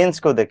सिंस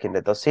को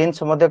देखिले तो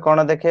सिंस मध्ये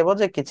कोन देखेबो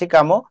जे किछि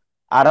काम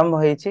आरंभ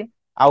होईची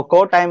आउ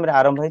को टाइम रे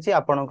आरंभ होईची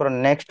आपनकर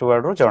नेक्स्ट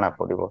वर्ड रु जणा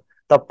पडिबो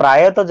तो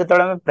प्राय तो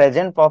जेतले हम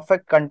प्रेजेंट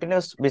परफेक्ट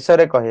कंटीन्यूअस विषय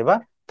रे कहिबा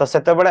तो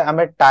सेते बेले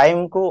हमें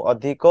टाइम को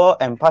अधिक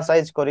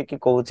एम्फासाइज करी कि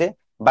कहूचे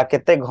बा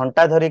केते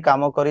घंटा धरी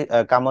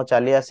काम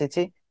चली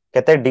आसीची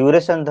केते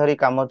ड्यूरेशन धरी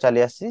काम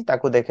चली आसी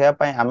ताकू देखिया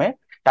पय हमें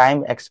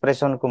टाइम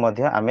एक्सप्रेशन को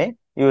मध्य आमे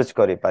यूज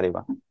करि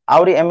परिबा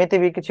आउरी एमिति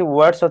भी किछि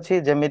वर्ड्स अछि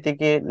जेमिति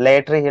कि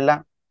लेट रे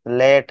हिला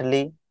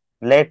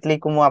लेटली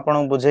को मु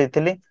आपन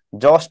बुझैतिली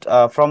जस्ट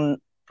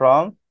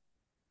फ्रॉम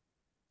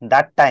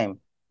दैट टाइम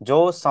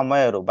जो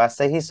समय रु बा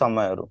सही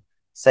समय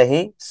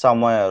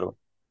रु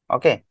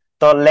ओके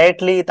तो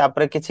लेटली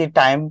तापर किछि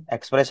टाइम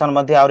एक्सप्रेशन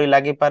मध्ये आउरी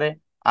लागि पारे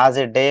आज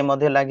ए डे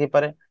मध्ये लागि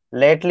पारे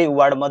लेटली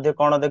वर्ड मध्ये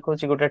कोन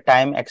देखौछि गोटे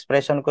टाइम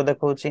एक्सप्रेशन को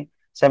देखौछि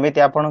सेमिति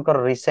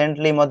आपनकर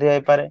रिसेंटली मध्ये होय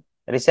पारे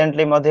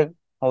रिसेंटली मध्ये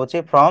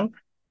होछि फ्रॉम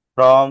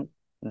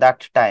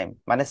दैट टाइम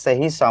माने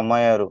सही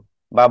समय रु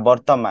बा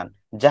वर्तमान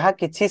जहा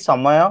किछि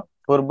समय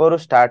पूर्व रु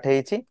स्टार्ट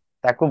हेछि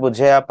ताकू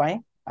बुझेया पई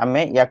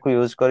आमे याकू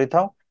यूज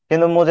करिथाउ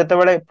किंतु मु जते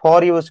बेले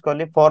फॉर यूज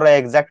करली फॉर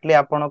एक्जेक्टली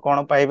आपण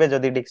कोन पाइबे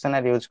जदी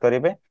डिक्शनरी यूज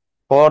करिवे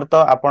फॉर तो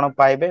आपण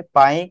पाइबे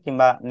पाई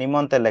किबा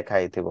निमंते लेखा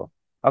हिथिबो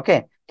ओके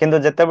किंतु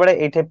जते बेले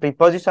एठे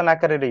प्रीपोजिशन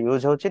आकार रे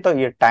यूज होछि तो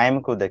ये टाइम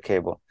को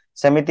देखेबो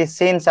सेमिति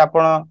सिंस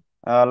आपण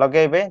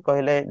लगेबे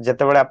कहले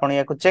जते बेले आपण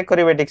याकू चेक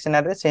करिवे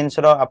डिक्शनरी रे सिंस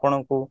रो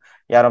आपण को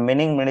यार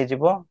मीनिंग मिलि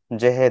जिवो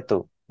जेहेतु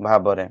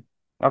भाबरे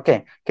ओके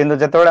किंतु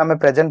जते बेले हमें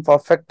प्रेजेंट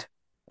परफेक्ट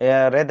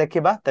रे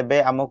देखिबा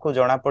तबे हमकु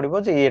जणा पड़िबो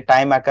जे ये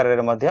टाइम आकार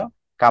रे मध्य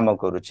काम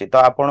करूची तो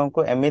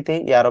आपनको एमिति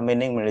यार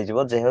मीनिंग मिलि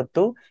जिवो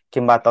जेहेतु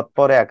किबा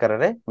तत्पर आकार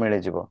रे मिलि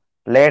जिवो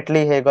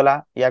लेटली हे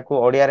गला याकू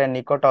ओडिया रे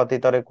निकट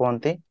अतीत रे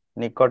कोहंती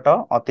निकट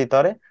अतीत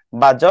रे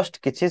बा जस्ट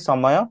किछि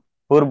समय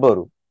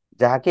पूर्वरु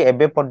जहा कि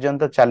एबे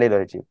पर्यंत चली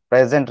रहिछि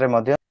प्रेजेंट रे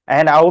मध्य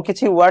एंड आउ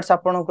किछि वर्ड्स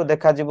आपनको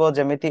देखा जिवो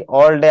जेमिति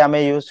ऑल डे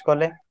हमें यूज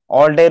करले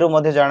ऑल डे रु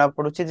मध्य जाना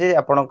पडुछि जे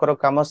आपनकर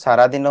काम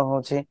सारा दिन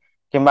होछि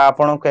किबा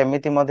आपनको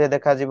एमिति मध्य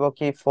देखा जिवो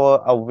कि for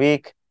a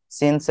week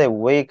since a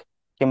week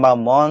किबा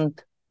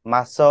month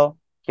मास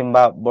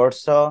किबा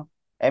वर्ष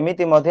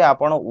एमिति मध्य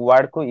आपण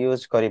वर्ड को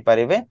यूज करि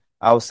परिबे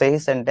आउ सही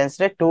सेंटेंस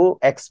रे टू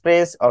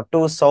एक्सप्रेस और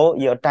टू शो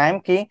योर टाइम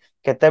कि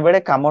केते बेले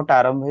कामटा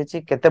आरंभ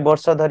हेछि केते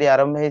वर्ष धरि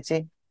आरंभ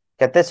हेछि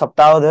केते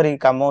सप्ताह धरि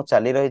काम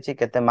चली रहिछि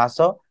केते मास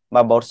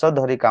बा वर्ष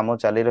धरि काम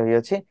चली रहि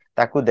अछि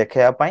ताकू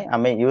देखैया पई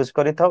हमें यूज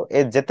करिथाउ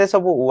ए जेते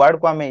सब वर्ड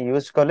को हमें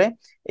यूज कले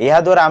एहा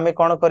द्वारा हमें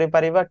कोन करि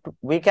परिबा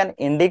वी कैन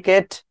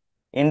इंडिकेट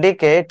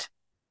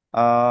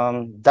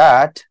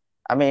दैट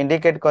हमें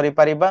इंडिकेट करि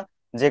परिबा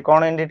जे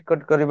कोन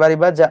इंडिकेट करि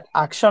परिबा जे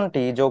एक्शन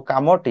टी जो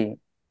Kamptee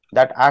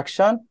that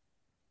action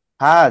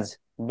has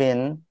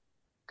been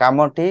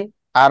Kamptee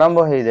आरंभ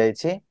हो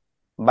जाइछि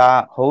बा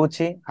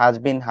होउछि हैज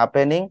बीन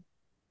हैपनिंग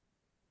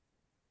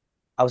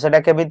आ सेटा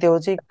केबिति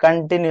होछि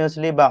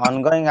कंटीन्यूअसली बा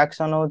ऑनगोइंग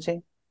एक्शन होछि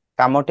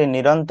कामटी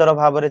निरंतर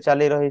भाव रे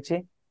चली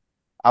रहिछि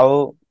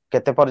आउ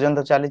केते पर्यंत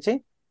चलीछि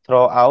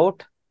throw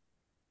out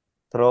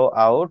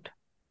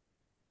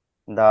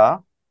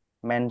the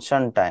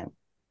mention time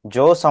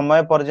जो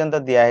समय पर्यंत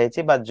दिया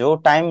हेछि बा जो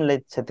टाइम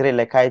सेथिरे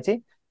लेखा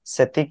हेछि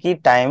सेतिकी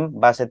टाइम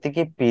बा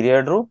सेतिकी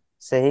पीरियड रु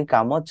सही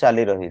काम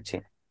चली रहिछि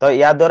तो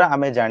या द्वारा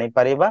हमें जानि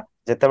परिबा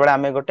जेतेबेले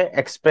हमें गोटे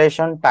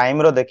एक्सप्रेशन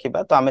टाइम रो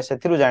देखिबा तो हमें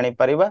सेथिरु जानि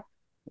परिबा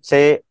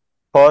से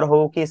फॉर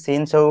हो कि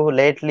सिंस हो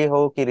लेटली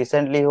हो कि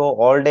रिसेंटली हो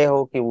ऑल डे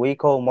हो कि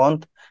वीक हो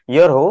मंथ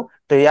ईयर हो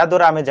तो या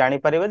द्वारा हमें जानि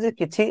परिबा जे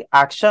किछि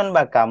एक्शन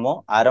बा काम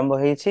आरंभ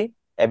हेछि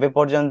एबे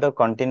पर्यंत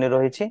कंटिन्यू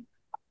रहिछि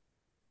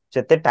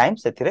जेते टाइम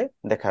सेथिरे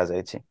देखा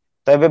जाइछि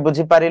तो एबे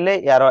बुझी पारिले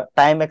यार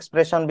टाइम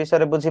एक्सप्रेशन विषय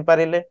रे बुझी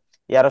पारिले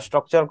यार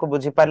स्ट्रक्चर को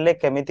बुझी पारिले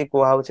केमिति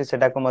को हाउछि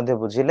सेटा को मध्ये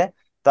बुझिले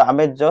तो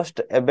हमें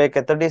जस्ट एबे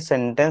केतोटी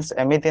सेंटेंस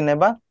एमिति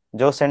नेबा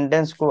जो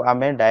सेंटेंस को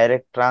हमें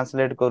डायरेक्ट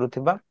ट्रांसलेट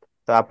करूथिबा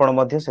तो आपण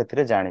मध्ये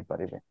सेथिरे जानि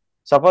पारिबे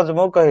सपोज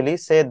मु कहली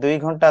से 2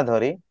 घंटा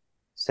धरी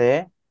से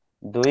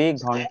 2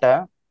 घंटा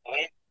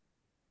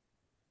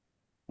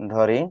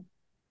धरी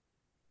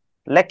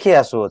लेखि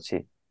आसु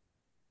अछि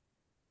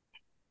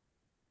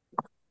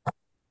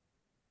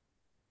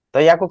तो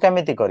याकू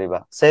केमिति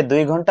करिबा से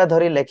 2 घंटा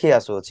धरी लेखि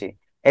आसु अछि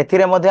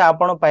एथिरे मध्ये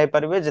आपण पाई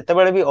परिबे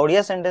जेतेबेले भी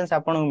ओडिया सेंटेंस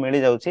आपण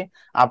मिली जाउची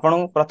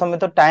आपण प्रथमे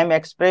तो टाइम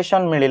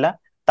एक्सप्रेशन मिलिला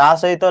ता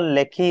सहित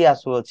लेखी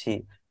आसु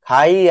अछि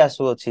खाई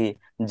आसु अछि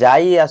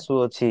जाई आसु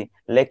अछि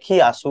लेखी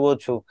आसु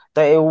अछु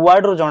तो ए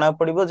वर्ड रु जणा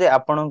पड़िबो जे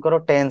आपणकर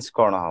टेंस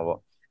कोन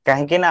हबो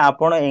काहेकि ना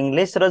आपण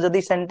इंग्लिश रो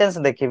जदी सेंटेंस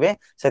देखिबे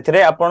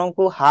सेथिरे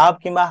आपणकु हाव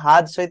किबा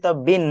हाज सहित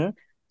बिन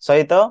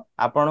सहित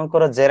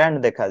आपणकर जेरांड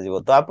देखा जिवो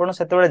तो आपण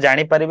सेतेबेले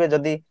जानि परिबे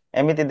जदी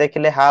एमिति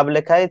देखिले हाव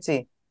लेखा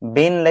आइछि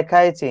बिन लेखा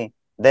आइछि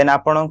देन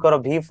आपणकर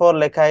V4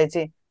 लेखा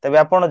आइछि तबे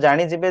आपण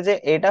जानि जिबे जे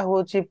एटा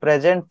होछि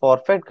प्रेजेंट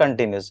परफेक्ट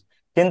कंटीन्यूअस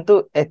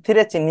किंतु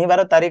एथिरे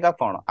चिन्हिबार तारिका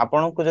कोन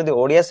आपणकु जदी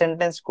ओडिया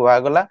सेंटेंस कुआ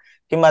गला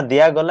किबा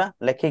दिया गला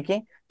लेखिकी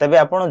तबे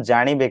आपण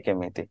जानिबे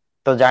केमिति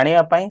तो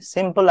जानिया पई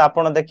सिंपल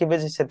आपण देखिबे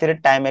जे सेथिरे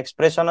टाइम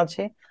एक्सप्रेशन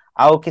अछि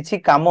आउ किछि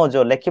काम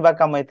जो लेखिबा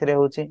काम एथिरे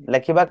होछि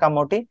लेखिबा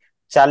कामटी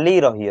चाली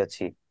रही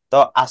अछि तो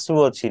आसु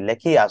अछि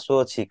लेखि आसु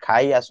अछि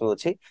खाई आसु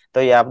अछि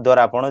तो या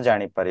द्वारा आपण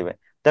जानि परिबे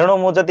तेणु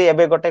मु जदी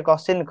एबे गोटे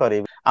क्वेश्चन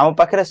करी आम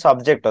पाखरे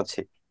सब्जेक्ट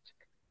अछि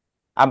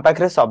आम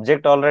पाखरे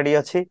सब्जेक्ट ऑलरेडी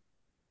अछि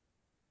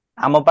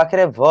आम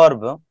पाखरे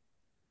वर्ब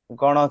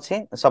कोन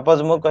अछि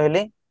सपोज मु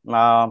कहली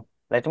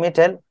लेट मी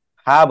टेल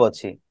हाव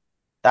अछि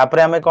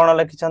तापरे हमें कोन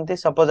लिखिछंती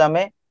सपोज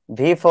हमें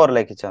V4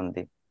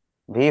 लिखिछंती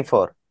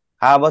V4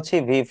 हाव अछि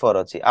V4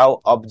 अछि आ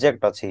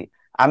ऑब्जेक्ट अछि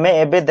आमे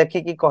एबे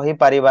देखि कि कहि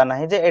परिबा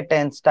नाही जे ए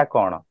टेंस ता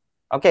कोन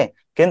ओके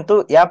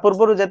किंतु या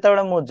पूर्वरु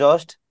जेतेबेले मु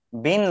जस्ट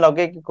बीन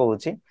लगे कि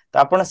कहूची तो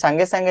आपण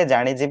संगे संगे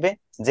जानि जिबे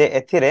जे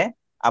एथिरे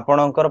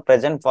आपणकर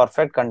प्रेजेंट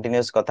परफेक्ट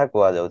कंटीन्यूअस कथा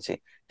कुआ जाउची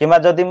किबा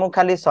जदी मु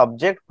खाली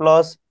सब्जेक्ट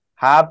प्लस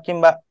हाव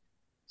किबा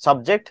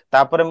सब्जेक्ट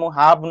तापरे मु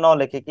हाव न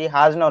लेखि कि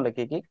हाज न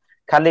लेखि कि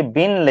खाली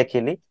बीन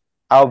लेखिली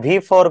आ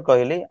V4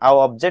 कहली आ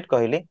ऑब्जेक्ट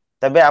कहली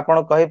तबे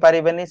आपण कहि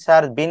परिबेनी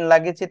सर बीन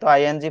लागिची तो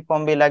आईएनजी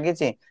फॉर्म भी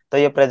लागिची तो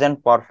ये प्रेजेंट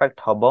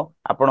परफेक्ट हबो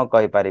आपण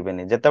कहि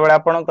परिबेनी जेतेबेले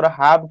आपणकर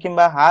हाव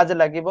किबा हाज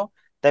लागिबो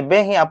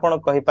तबे ही आपण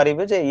कहि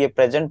परिबे जे ये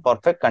प्रेजेंट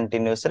परफेक्ट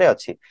कंटीन्यूअस रे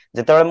अछि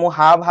जेतेबेले मु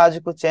हाव हाज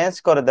को चेंज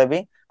कर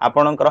देबी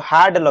आपणकर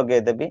हार्ड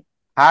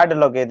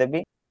लगे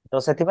देबी तो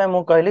सेति पय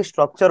मु कहली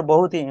स्ट्रक्चर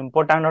बहुत ही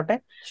इंपोर्टेंट होटे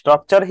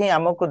स्ट्रक्चर ही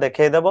हमको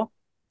देखै देबो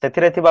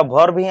सेथिरे थिबा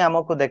वर्ब ही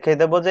हमको देखै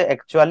देबो जे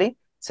एक्चुअली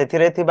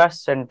सेथिरे थिबा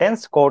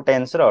सेंटेंस को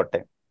टेंस रे अटे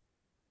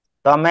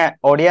तो हमें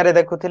ओडिया रे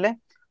देखुथिले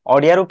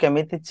ओडिया रु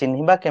केमिति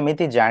चिन्हिबा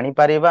केमिति जानि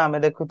परिबा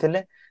हमें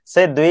देखुथिले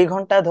से 2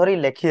 घंटा धरी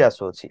लेखि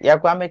आसुछि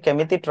याको हमें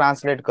केमिति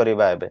ट्रांसलेट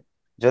करिबा एबे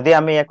जदि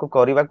हमें याको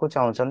करिबा को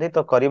चाहउछंती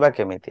तो करिबा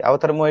केमिति आ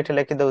थर मु एठी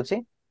लेखि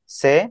दउछि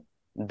से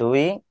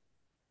 2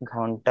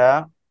 घंटा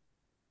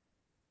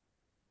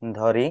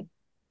धरी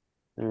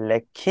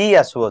लेखि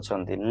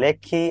आसुअछंती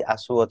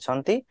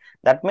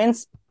दैट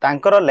मींस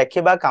तांकर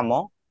लेखिबा काम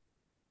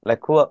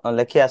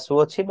लेखि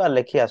आसुअछि बा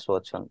लेखि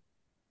आसुअछन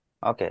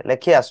ओके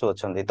लेखि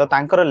आसुअछंती तो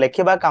तांकर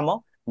लेखिबा काम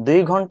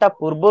 2 घंटा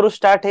पूर्वरु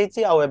स्टार्ट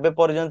हेछि आ एबे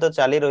पर्यंत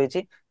चाली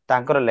रहिछि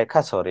तांकर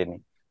लेखा सरीनी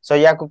सो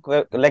या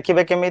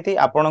लेखिबे केमिति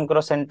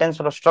आपणकर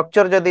सेंटेंस रो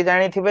स्ट्रक्चर जदी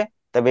जानि थिबे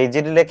तबे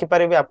इजीली लेखि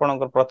परिबे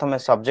आपणकर प्रथमे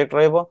सब्जेक्ट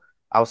रहइबो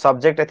आ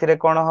सब्जेक्ट एथिरे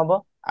कोन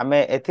हबो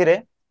आमे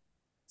एथिरे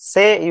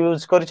से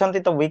यूज करिसंती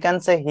तो वी कैन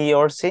से ही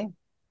और सी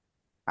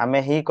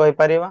आमे ही कहि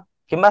परिबा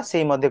किबा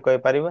सी मध्ये कहि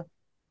परिबा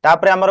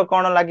तापरे हमर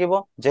कोन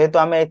लागिबो जेहेतु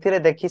आमे एथिरे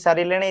देखि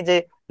सारि लेनी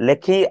जे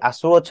लेखि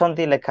आसु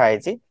अछंती लेखा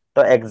आइछि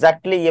तो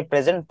एक्जेक्टली ये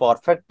प्रेजेंट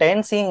परफेक्ट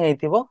टेंस ही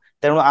हेतिबो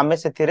तेनु आमे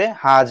सेथिरे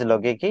हाज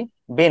लगे कि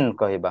बीन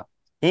कहिबा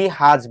ही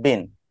हाज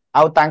बीन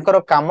आउ तांकर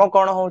काम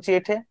कोन होउची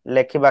एठे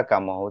लेखिबा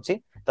काम होउची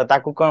तो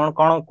ताकू कोन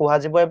कोन कुहा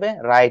जिवो एबे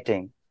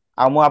राइटिंग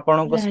आ मु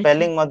आपन को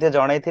स्पेलिंग मध्ये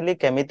जणैथिली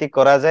केमिति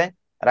करा जाय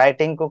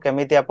राइटिंग को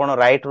केमिति आपण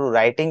राइट रु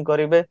राइटिंग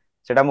करिवे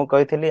सेटा मु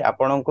कहिथिली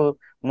आपन को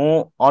मु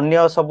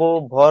अन्य सब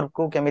वर्ब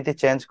को केमिति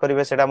चेंज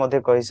करिवे सेटा मध्ये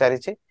कहि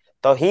सारिछि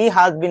तो ही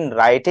हैज बीन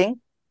राइटिंग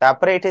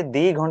तापरे एठे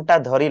 2 घंटा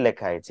धरी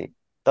लेखा आइछि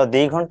तो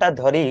 2 घंटा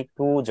धरी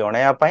टू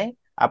जणैया पई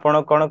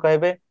आपण कोन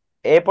कहबे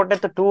एपटे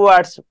तो टू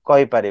वर्ड्स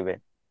कहि परिवे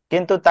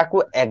किंतु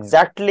ताकू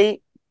एक्जेक्टली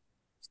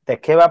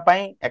देखेबा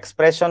पई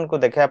एक्सप्रेशन को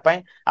देखा पई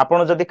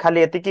आपण जदी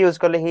खाली एतिकी यूज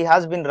करले he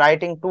has been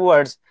writing two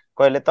words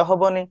कहले तो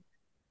हबोनी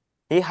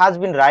he has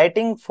been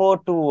writing for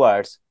 2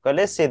 words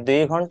कहले से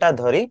 2 घंटा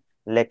धरी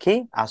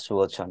लेखि आसु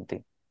अछंती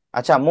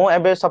अच्छा मु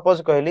एबे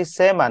सपोज कहली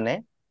से माने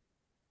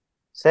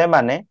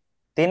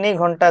 3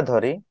 घंटा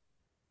धरी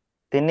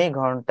 3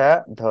 घंटा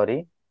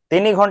धरी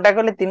 3 घंटा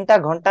कहले 3टा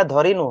घंटा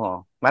धरी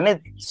नुह माने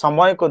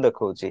समय को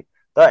देखौची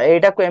तो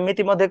एटा को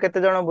एमिति मध्ये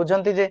केते जण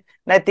बुझंती जे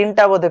नै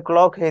 3टा बोधे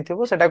क्लॉक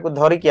हेथिबो सेटा को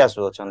धरी कि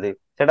आसु अछंती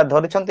सेटा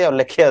धरिछंती और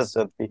लेखि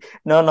आसुती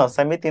नो नो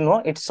समिति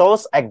नुह इट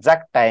शोस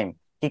एग्जैक्ट टाइम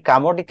कि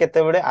कामटी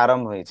केते बेले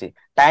आरंभ होईची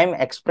टाइम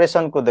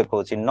एक्सप्रेशन को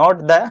देखौची नॉट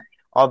द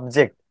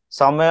ऑब्जेक्ट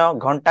समय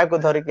घंटा को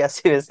धरि कि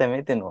आसीबे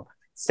समिति नुह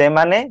से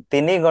माने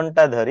 3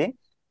 घंटा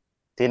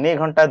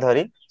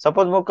धरी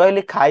सपोज मु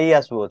कहली खाई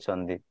आसु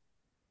अछंती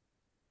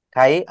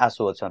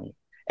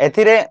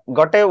एथिरे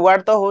गोटे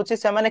वर्ड तो होची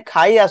से माने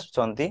खाई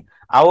आसुचंती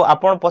आउ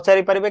आपण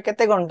पचारि परिबे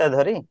केते घंटा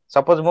धरी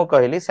सपोज मु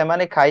कहली से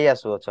माने खाई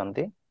आसु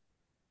अछंती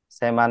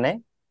से माने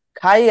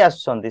खाई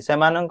आसुचंती से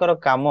मानकर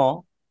काम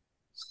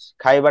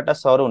खाइबाटा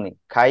सरुनी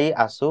खाई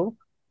आसु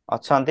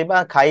अछंती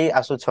बा खाई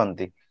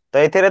आसुछंती तो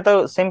एथिरे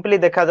तो सिंपली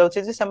देखा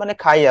जाउछि जे से माने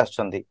खाई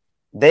आछंती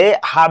दे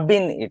हैव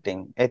बीन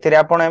ईटिंग एथिरे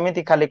आपण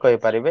एमिति खाली कहि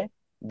परिबे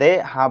दे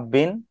हैव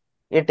बीन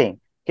ईटिंग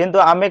किंतु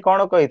आमे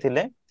कोन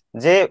कहिथिले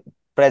जे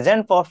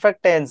प्रेजेंट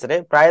परफेक्ट टेंस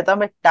रे प्रायत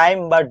हमें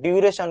टाइम बा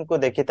ड्यूरेशन को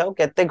देखिताउ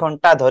केते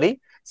घंटा धरी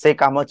से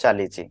काम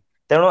चलीछि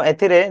तेणु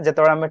एथिरे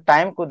जेतबे हमें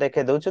टाइम को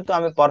देखे दउछु तो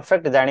हमें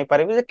परफेक्ट जानि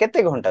परिबे जे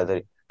केते घंटा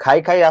धरी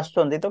खाई खाई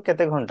आछंती तो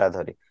केते घंटा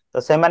धरी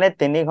तो से माने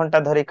 3 घंटा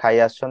धरी खाई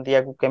आछंती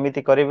याकू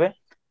केमिति करिवे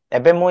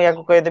एबे मु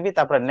याकू कहि देबी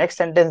तापर नेक्स्ट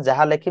सेंटेंस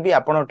जहा लिखिबी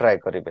आपण ट्राई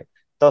करिवे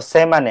तो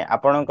से माने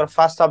आपणकर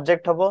फर्स्ट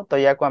सब्जेक्ट हबो तो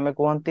याकू हमें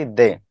कहंती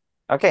दे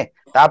ओके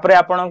तापर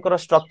आपणकर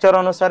स्ट्रक्चर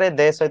अनुसार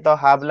दे सहित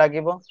हाव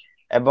लागिबो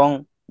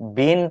एवं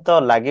बीन तो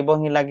लागिबो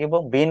ही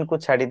लागिबो बीन को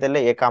छाडी देले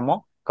ए काम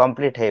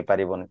complete hey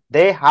परिबोनी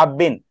they have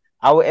been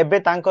आउ एबे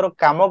तांकर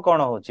काम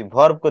कोन होची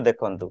वर्ब को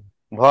देखंतु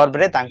वर्ब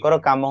रे तांकर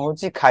काम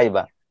होची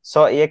खाइबा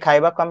सो ये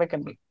खाइबा को हमें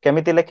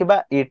केमिति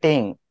लिखिबा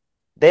eating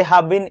they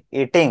have been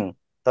eating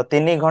तो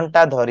 3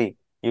 घंटा धरी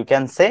you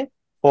can say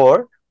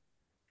for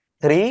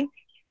 3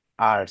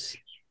 hours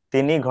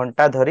 3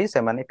 घंटा धरी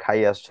से माने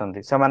खाई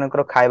आछंती से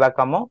मानकर खाइबा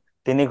काम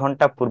 3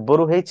 घंटा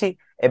पूर्वरु हेछि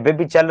एबे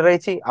भी चल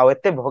रहिछि आ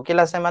एते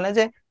भोकिला से माने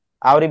जे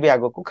आवरी भी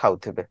आगो को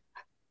खाउथिबे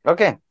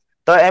ओके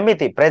तो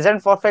एमिति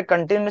प्रेजेंट परफेक्ट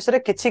कंटीन्यूअस रे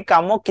किछि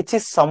काम किछि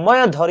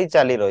समय धरी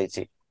चली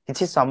रहिछि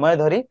किछि समय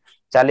धरी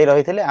चली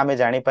रहिथिले आमे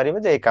जानि परिबे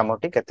जे ए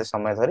कामटी केते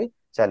समय धरी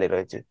चली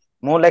रहिछि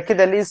मु लेखि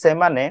देली से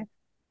माने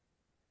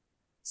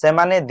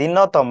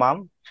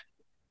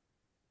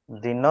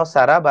दिन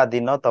सारा बा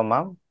दिन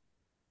तमाम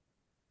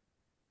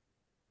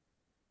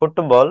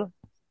फुटबॉल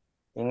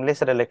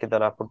इंग्लिश रे लिखि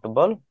दला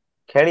फुटबॉल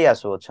खेली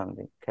आसु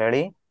अछंती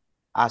खेली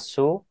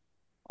आसु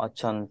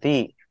अछंती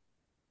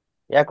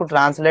याकू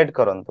ट्रांसलेट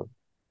करंतु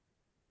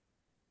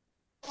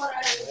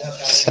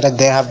Sir,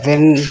 they have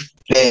been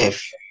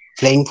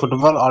playing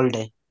football all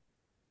day.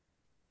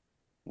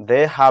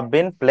 they have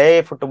been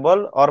play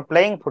football or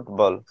playing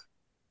football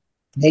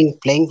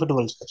Playing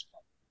football, sir.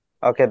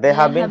 okay they They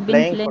have been have been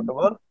playing playing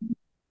football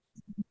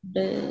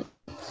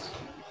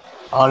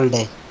All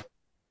day.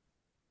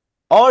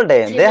 all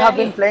day they have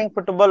been playing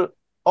football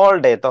all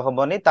day तो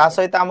हबनी ता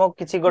सहित हमो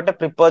किछि गोटे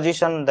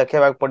preposition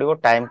देखेबा पड़िबो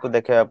time को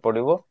देखेबा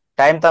पड़िबो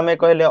time त हमें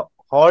कहले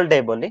होल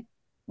डे बोली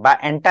बा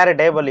एंटायर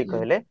डे बोली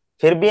कहले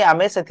फिर भी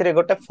हमें सेथिरे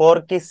गोटे फोर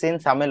की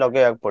सिंस हमें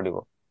लगेबा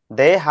पड़िबो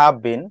दे हैव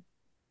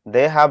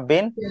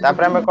बीन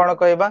तापर हमें कोन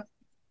कहबा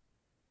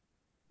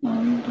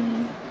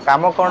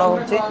काम कोन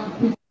होची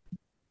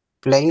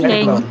Playing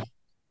playing football.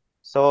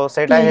 सो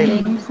सेटा हे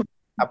playing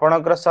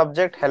आपणकर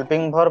subject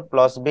helping verb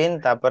plus been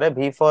तापर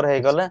V4 हे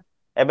गले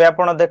एबे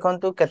आपण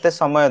देखंतु केते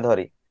समय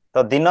धरी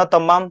तो दिन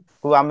तमाम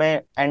को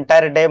हमें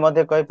एंटायर डे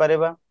मध्ये कहि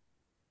परिबा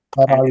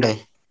For all day.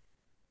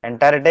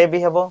 Entire day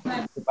भी हबो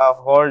बा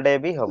होल डे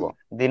भी हबो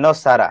दिन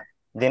सारा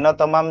दिन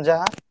तमाम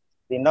जहा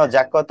दिन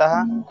जाको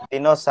ताहा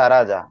दिन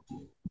सारा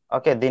जहा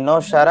ओके दिन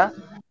सारा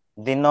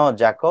दिन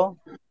जाको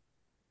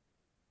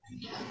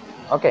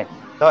ओके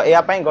तो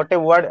या पई गोटे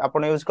वर्ड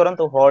आपण यूज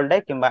करंतु whole day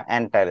किबा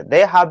entire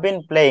they have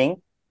been playing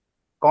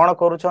कोन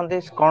करूछंती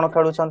कोन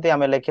खेलुछंती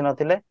हमें लेखि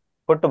नथिले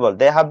football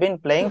they have been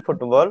playing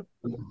football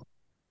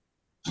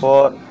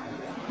for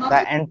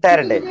the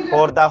entire day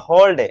for the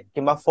whole day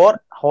किबा for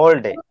whole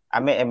day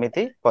हमें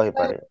एमिति कहि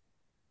पारे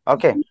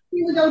ओके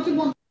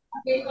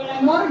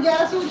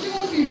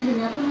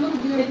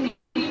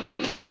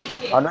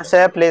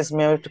अनुशय प्लीज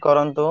म्यूट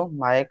करंतु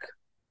माइक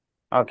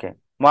ओके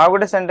मु आ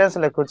गोटे sentence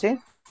लिखुची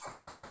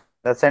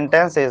the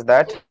sentence is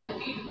that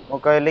मु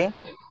कहली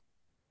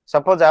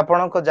सपोज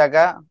आपण को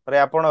जगह रे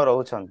आपण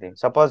रहउछंती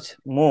सपोज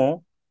मु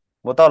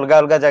तो अलगा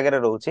अलगा जगह रे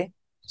रहउची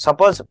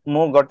सपोज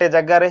मु गोटे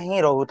जगह रे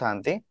ही रहउ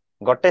थांती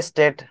गोटे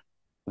स्टेट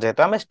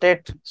जेतो हम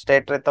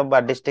स्टेट रे तो बा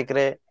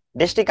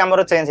डिस्ट्रिक्ट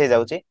हमरो चेंज हे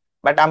जाउची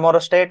बट हमरो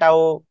स्टेट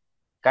आउ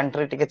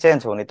कंट्री टिके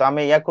चेंज होनी तो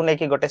हमें याकू नै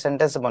कि गोटे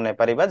सेंटेंस बने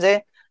परिबा जे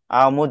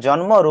मु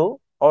जन्मरू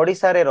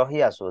ओडिसा रे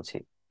रही आसुछि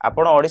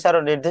आपण ओडिसा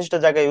रो निर्दिष्ट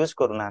जगह यूज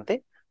करू नांती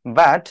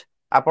बट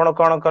आपण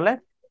कोन कले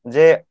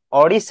जे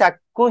ओडिसा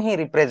को ही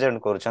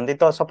रिप्रेजेंट करूछंती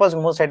तो सपोज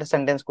मु सेट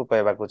सेंटेंस को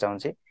कहबा को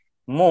चाहूची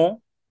मु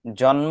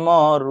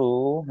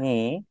जन्मरू ही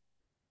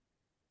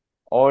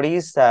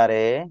ओडिसा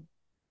रे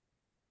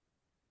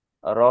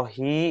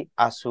रही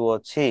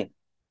आसुछि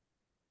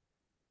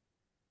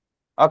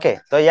ओके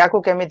तो याकू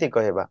केमिति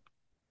कहबा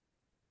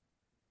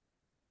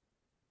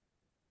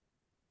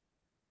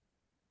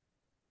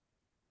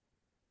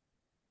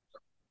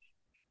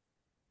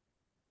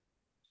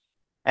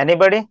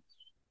एनीबॉडी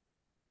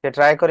के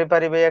ट्राई करि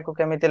परिबे याकू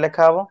केमिति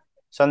लेखा हबो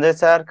Sanjay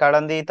sir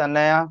काळंदी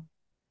Tanaya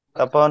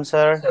Tapan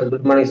sir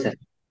good morning sir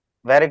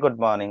very good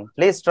morning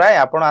please try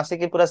आपण आसी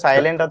कि पूरा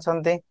साइलेंट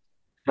अछंती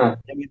हाँ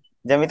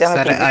जेमिति हम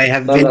Sir, I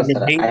have no been no sir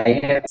living I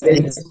have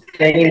been since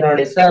staying in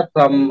Odisha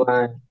from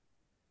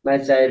my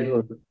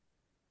childhood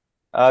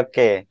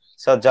okay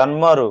so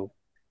जन्मरू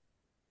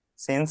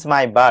since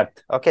my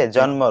birth okay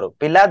जन्मरू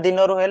पिला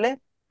दिनरू हेले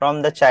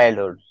from the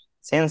childhood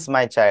since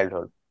my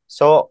childhood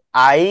so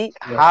I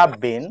have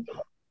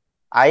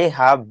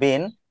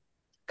been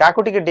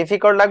काकू टिके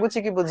difficult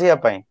लागुची कि बुझिया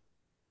पई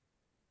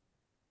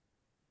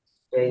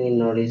staying in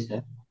Odisha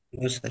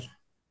no, sir.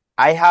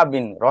 I have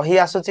been रही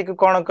आसुची को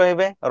कौन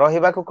कहबे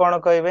रहिबा को कौन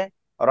कहबे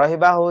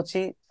रहिबा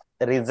होची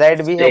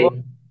reside भी stay. हबो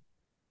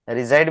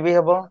reside भी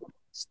हबो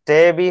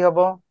stay भी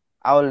हबो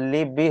आ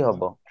live भी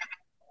हबो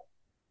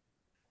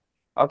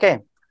ओके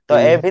तो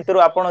ए भितरु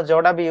आपण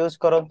जोडा भी यूज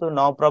करंतु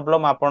नो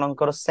प्रॉब्लम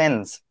आपणकर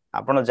सेंस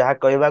आपण जहा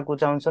कहबा को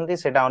चाहउछंती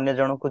सेटा अन्य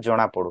जण को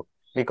जणा पडु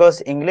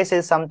because English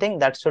is something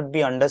that should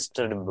be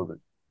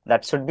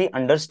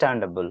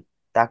understandable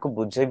ताकू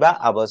बुझिबा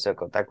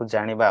आवश्यक ताकू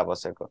जानिबा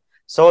आवश्यक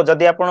सो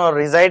जदि आपण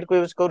रिजाइड को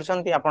यूज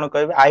करूछंती आपण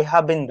कहबे आई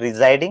हैव बीन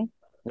रिजाइडिंग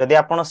जदि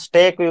आपण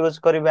स्टे को यूज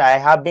करिवे आई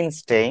हैव बीन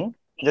स्टेइंग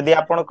जदि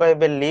आपण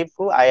कहबे लिव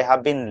को I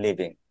have been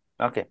living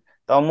okay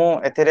तो मु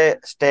एथिरे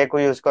स्टे को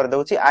यूज कर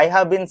दउची आई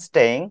हैव बीन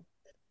स्टेइंग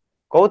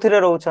कोथिरे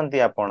रहउछंती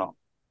आपण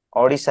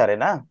ओडिसा रे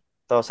ना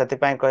तो सेति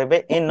पय कहबे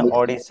इन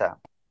Odisha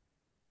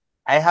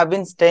I have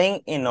been staying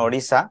in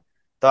Odisha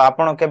तो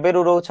आपण केबे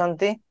रु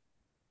रहउछंती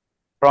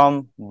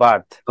फ्रॉम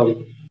बर्थ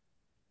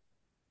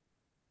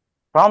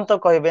फ्रॉम तो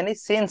कहबेनी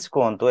सिंस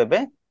कोंतु एबे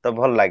तो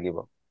भल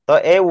लागिवो तो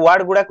ए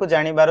वर्ड गुडा को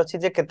जानिबार अछि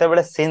जे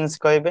केतेबेले सिंस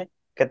कहबे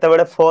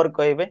केतेबेले फॉर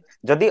कहबे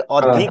जदि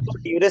अधिक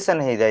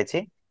ड्यूरेशन हे जाय छी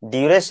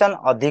ड्यूरेशन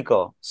अधिक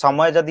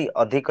समय जदि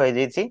अधिक हो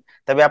जाइछि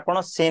तबे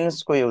आपण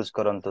सिंस को यूज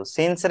करंतु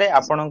सिंस रे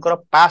आपणकर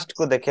पास्ट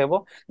को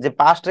देखेबो जे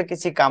पास्ट रे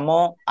किसी काम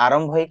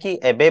आरंभ होई कि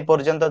एबे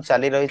पर्यंत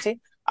चली रहिछि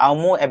आ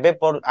मु एबे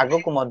आगो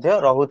को मध्य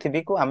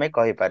रहुथिबी को हमें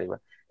कहि परिबा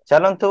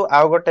चलंतु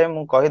आउ गोटे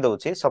मु कहि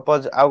दउछि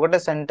सपोज आउ गोटे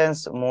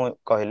सेंटेंस मु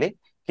कहली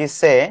कि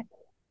से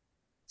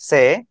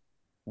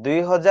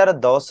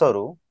 2010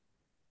 रु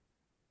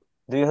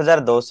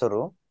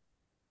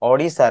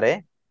ओडिसा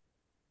रे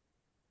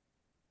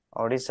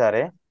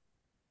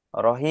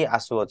रही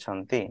आसु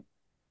अछंती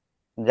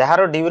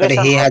जहारो Sir,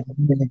 duration he has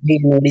been living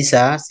in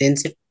Odisha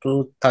since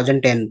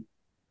 2010.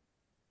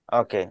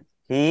 Okay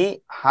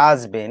he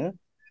has been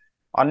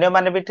अन्य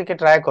माने भी टिके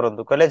ट्राई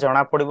करंतु कहले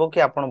जणा पड़िबो कि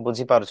आपण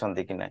बुझी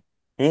पारुछंती कि नै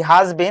ही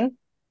हैज बीन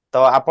तो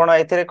आपण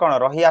एथिरे कोन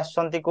रही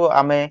आछंती को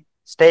आमे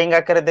स्टेइंग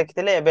आकरे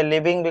देखिथिले एबे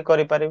लिविंग भी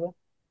करि परिबो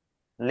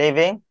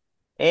लिविंग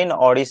इन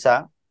ओडिसा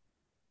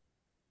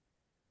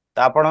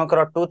तो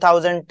आपणकर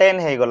 2010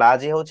 हे गला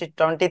आज होची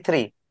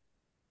 23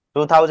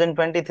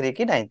 2023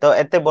 कि नहीं तो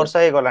एते वर्ष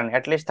हे गलानी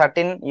एटलीस्ट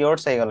 13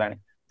 इयर्स हे गलानी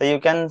तो you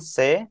can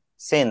say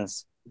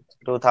since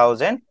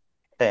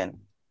 2010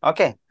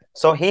 okay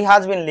so he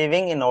has been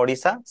living in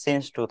Odisha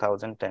since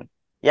 2010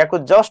 या को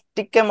जस्ट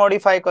टिके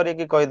मॉडिफाई करी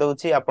कि कहि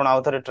दउची आपण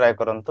आउ थरे ट्राई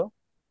करंतु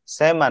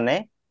से माने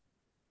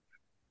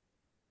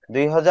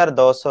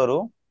 2010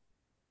 रु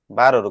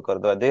 12 रु कर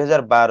दो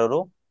 2012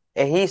 रु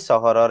एही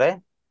सहर रे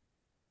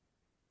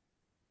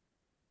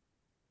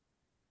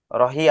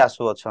रही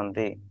आसु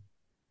अछंती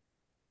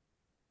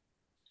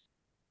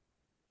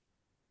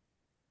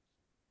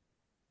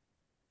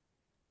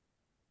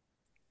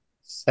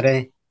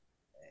Sir,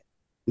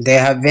 they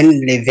have been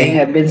They living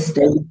have been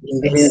staying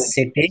in in this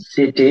city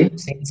city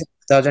since since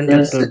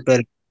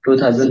 2012.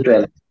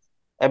 2012.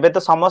 एबे तो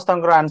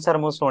समस्तंकर आंसर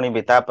मु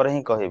सुनिबी तापर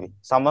ही कहिबी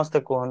समस्त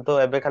कहंतु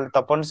एबे खाली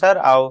तपन सर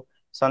आउ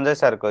Sanjay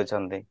sir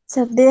कहछंती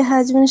Sir, they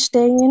has been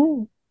staying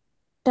in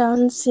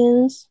town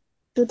since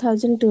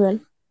 2012.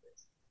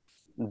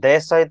 दे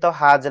सहित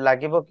हाज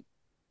लागिबो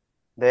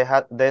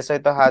दे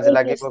सहित हाज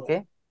लागिबो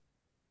कि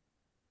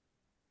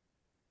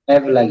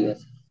Have like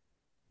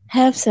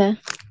Have, sir.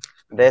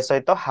 दे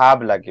सहित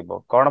हाव लागिबो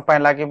कोन पय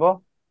लागिबो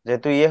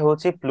जेतु ये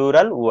होची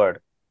प्लूरल वर्ड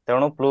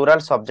तेणु प्लूरल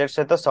सब्जेक्ट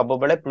सहित सब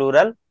बेले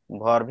प्लूरल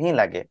वर्ब ही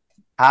लागे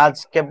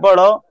हाज केवल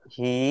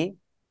ही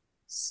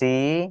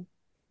सी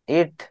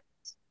इट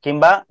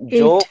किंबा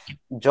It.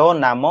 जो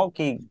नाम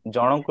कि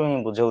जण को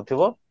ही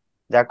बुझौथिबो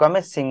जाको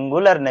हमें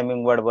सिंगुलर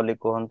नेमिंग वर्ड बोली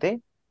कहंती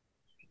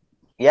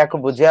या को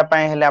बुझिया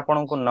पाए हेले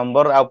आपन को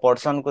नंबर आ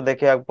पर्सन को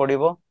देखिया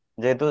पड़िबो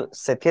जेतु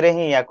सेथिरे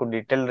ही या को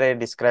डिटेल रे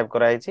डिस्क्राइब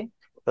कराइछि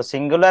तो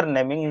सिंगुलर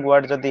नेमिंग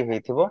वर्ड जदी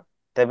हेथिबो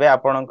तबे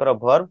आपनकर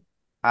वर्ब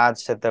आज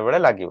सेते बेले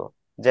लागिबो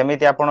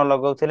जेमिति आपन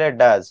लगौथिले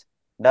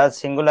डज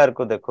सिंगुलर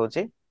को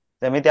देखौछि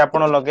जेमिति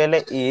आपन लगेले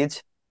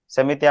इज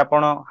सेमिति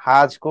आपन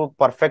हाज को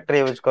परफेक्ट रे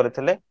यूज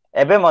करथिले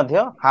एबे मध्य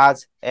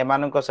हाज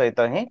एमानक सहित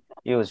ही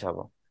यूज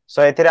हबो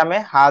सो एथिरे हमें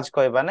हाज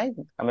कहबा नै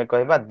हमें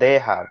कहबा दे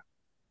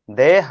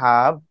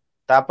हैव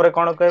तापरे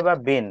कोन कहबा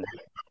बीन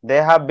दे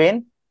हैव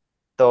बीन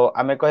तो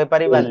हमें कहि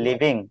परिबा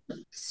लिविंग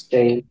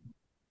staying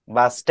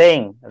बा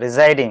staying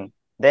residing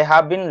they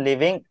have been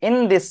living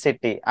in this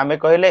city हमें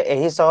कहले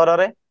एही शहर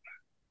रे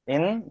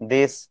इन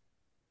दिस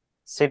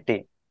सिटी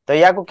तो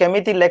या को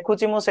केमिति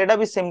लेखुची मु सेटा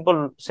भी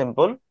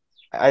सिंपल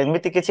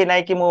एमिति किछि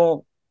नै कि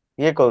मु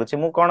ये करूची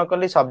मु कोन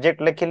कली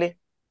सब्जेक्ट लेखिली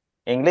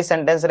इंग्लिश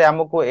सेंटेंस रे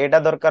हमकु एटा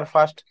दरकार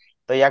फास्ट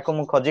तो या को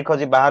मु खोजी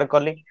खोजी बाहर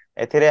कली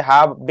एथिरे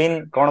हैव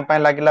बीन कोन पय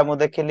लागिला मु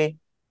देखिली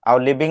आ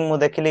लिविंग मु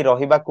देखिली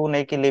रहिबा को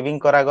नै कि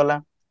लिविंग करा गला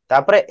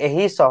तापरे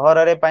एही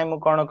शहर रे पय मु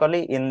कोन कली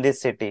इन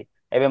दिस सिटी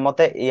एबे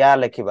मते या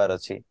लेखिबार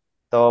अछि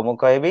तो मु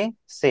कहबी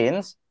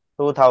सिंस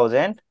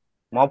 2000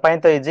 मो पय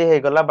तो इजी हे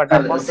गला बट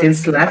आपन तो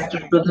since last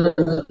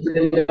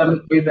 2012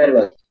 we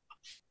were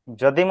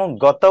जदि मु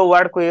गत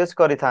वर्ड को यूज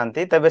करी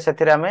थांती तबे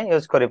सेथिरे हमें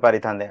यूज करि पारि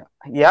थांदे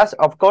यस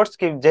ऑफ कोर्स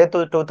कि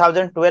जेतु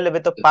 2012 एबे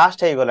तो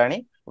past hey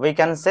Galani we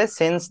can say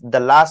since the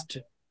last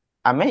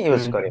हमें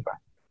यूज करबा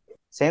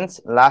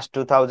सिंस लास्ट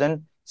 2000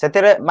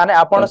 सेथिरे माने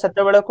आपण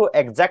सेते बेले को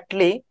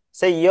एग्जैक्टली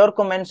से ईयर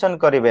को मेंशन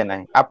करिवे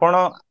नै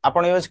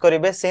आपण यूज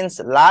करिवे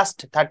सिंस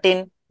लास्ट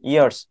 13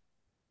 इयर्स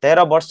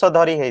 13 वर्ष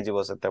धरी हे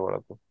जिवो सेते बेले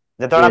को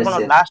जेतोला Yes, आपण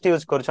yes. Last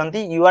use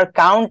करछंती you are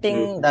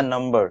counting the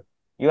number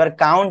you are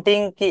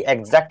counting कि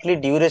एग्जैक्टली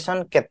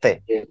ड्यूरेशन केते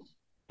Yes.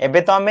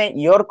 एबे तो हमें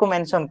ईयर को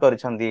मेंशन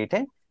करछंती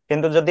इठे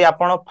किंतु जदि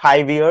आपण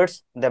 5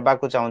 इयर्स देबा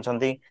को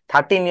चाहछंती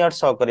 13 इयर्स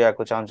सो करिया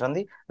को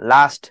चाहछंती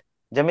लास्ट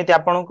जेमिति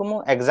आपण को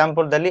मु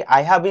example Delhi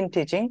I have been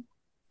teaching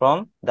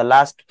from the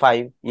last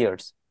 5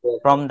 years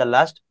from the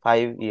last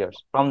 5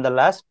 years from the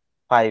last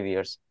 5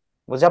 years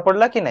बुझा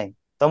पड़ला कि नहीं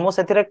तो मु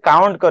सेथिरे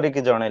काउंट करी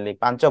कि जणेली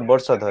 5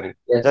 वर्ष धरी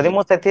Yes. जदि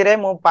मु सेथिरे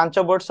मु 5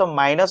 वर्ष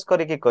माइनस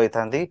करी कि कहि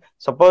थांती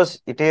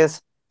सपोज इट इज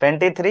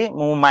 23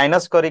 मु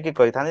माइनस करी कि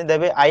कहि थांती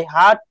देबे आई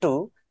हैड टू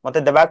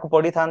मते देबा को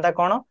पड़ी थांता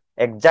कोन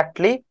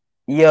एग्जैक्टली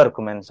ईयर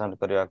को मेंशन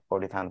करिया को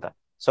पड़ी थांता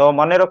सो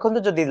मने रखंतु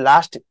जदि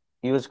last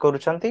use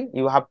करूछंती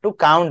you have to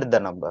count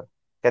the number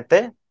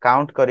केते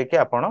काउंट करी कि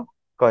आपण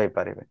कहि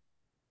परिबे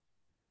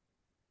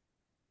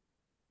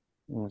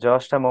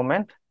जस्ट अ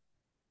मोमेंट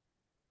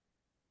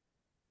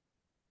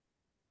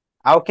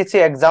आउ किसी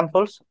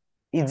एग्जांपल्स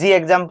इजी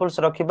एग्जांपल्स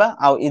रखिबा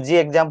आउ इजी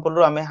एग्जांपल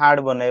रो हमें हार्ड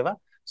बनेबा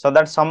सो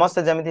दैट समस्त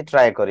जेमिति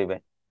ट्राई करिवे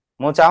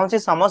मु चाहूची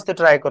समस्त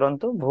ट्राई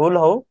करंतु भूल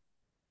हो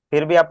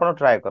फिर भी आपण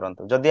ट्राई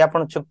करंतु जदि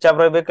आपण चुपचाप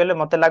रहबे कहले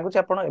मते लागुची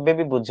आपण एबे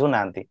भी बुझु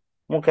नांती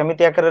मु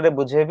केमिति आकर रे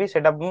बुझेबी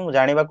सेटा मु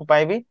जानिबा को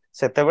पाइबी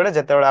सेते बेले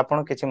जेते बेले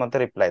आपण किछि मते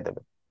रिप्लाई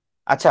देबे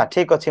अच्छा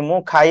ठीक अछि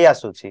मु खाई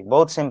आसुची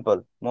बहुत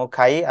सिंपल मु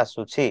खाई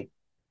आसुची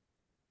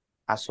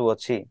आसु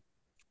अछि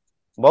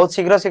बहुत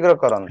शीघ्र शीघ्र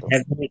करंतु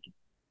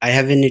I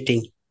have been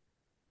eating.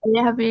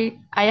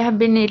 I have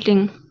been eating.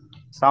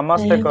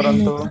 समस्त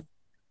करंतु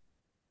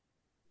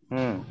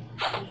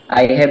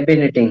I have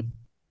been eating.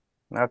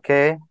 Okay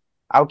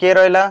आउ के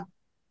रहला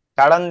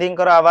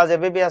काळंदींकर आवाज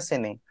एबे भी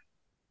आसेनी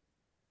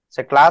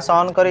से क्लास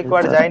ऑन करी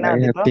क्वाड जाई ना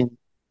तो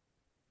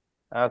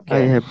okay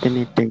I have been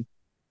eating.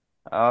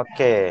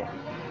 Okay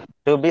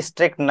to be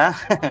strict ना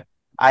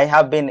आई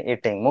हैव बीन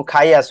ईटिंग मु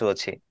खाई आसु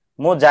अछि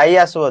मु जाई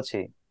आसु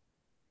अछि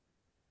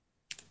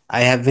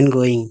I have been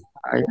going.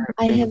 I have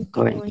been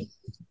going.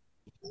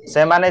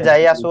 से माने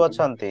जाई आसु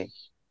अछंती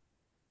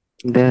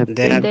They have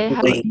They have They been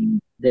have going.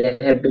 They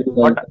have been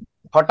going.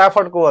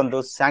 फटाफट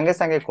कुहंतु संगे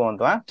संगे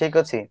कुहंतु हां ठीक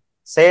अछि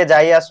से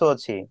जाई आसु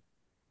अछि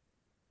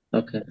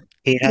Okay.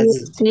 He has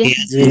He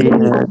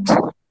been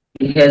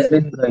He has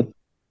been going.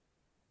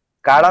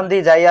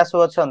 काळंदी जाई आसु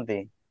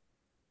अछंती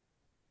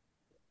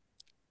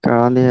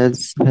Kali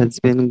has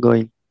been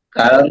going.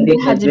 Karandi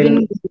has has been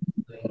been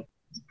going.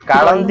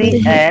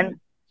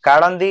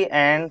 काळंदी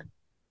and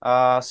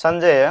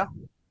Sanjay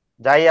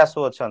जाई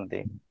आसु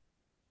अछंती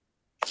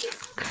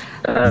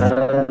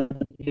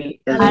Karandi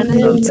and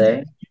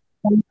Karandi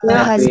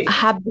Sanjay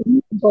have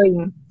been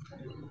going.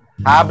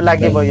 हाब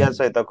लागिबो या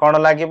सहित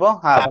कोन लागिबो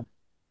हाब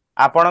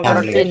आपणकर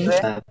have टेस्ट रे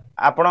have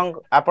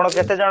आपण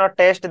केते जण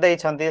टेस्ट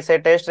देइछंती से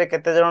टेस्ट रे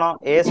केते जण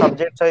ए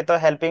सब्जेक्ट सहित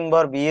हेल्पिंग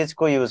वर्ब इज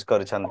को यूज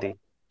करछंती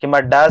किबा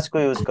डज को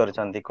यूज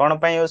करछंती कोन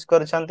पय यूज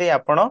करछंती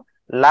आपण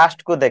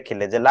लास्ट को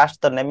देखिले जे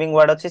लास्ट तो नेमिंग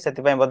वर्ड अछि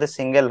सेति पय बदे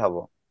सिंगल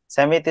हबो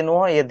सेमिति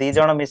नुह ये दी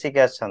जण मिसी के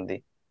आछंती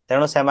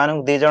तेनु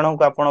सेमानु दी जण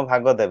को आपण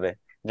भाग देबे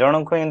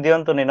जण को हि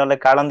दियंतु नि नले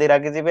काळंदी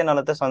रागी जिबे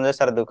नले तो संजय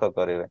सर दुख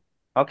करिवे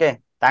ओके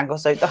तांको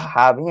सहित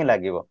हाव ही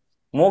लागिवो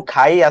मु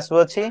खाई आसु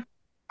अछि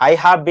आई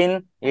हैव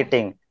बीन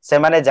ईटिंग से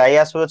माने जाई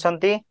आसु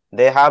अछंती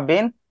दे हैव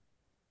बीन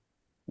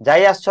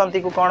जाई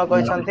आछंती को कोन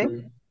कहछंती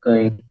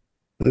going.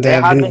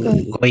 They have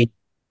been going.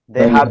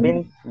 They have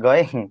been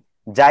going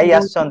जाई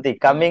आछंती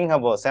कमिंग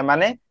हबो से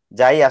माने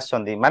जाई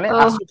आछंती माने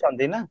Oh.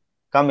 आसुछंती ना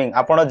कमिंग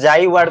आपण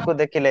जाई वर्ड को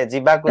देखिले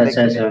जिबा को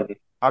अच्छा देखिले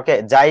अच्छा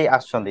ओके जाई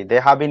आछंती they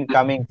have been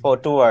coming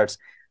for 2 words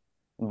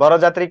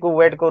बरजात्री को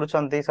वेट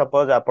करूछंती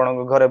सपोज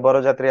आपण घरे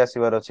बरजात्री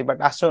आसीबार अछि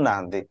बट आसु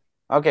नाहंती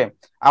ओके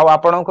आ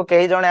आपण को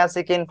केही जणे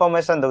आसी कि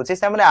इन्फॉर्मेशन दउछि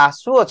से माने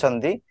आसु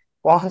अछंती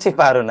पहुंची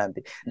पारु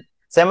नांती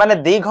से माने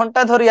 2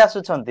 घंटा धरि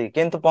आसुछंती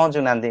किंतु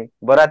पहुंचु नांती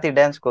बराती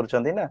डांस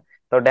करूछंती ना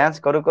तो डांस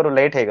करू करू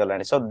late hey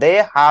Galani so they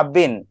have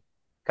been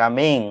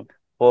coming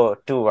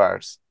for 2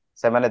 words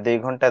से माने 2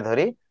 घंटा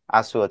धरि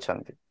आसु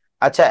अछंती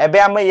अच्छा एबे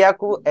हम या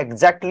को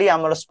एग्जैक्टली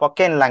हमर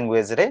स्पोकन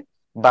लैंग्वेज रे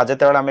बा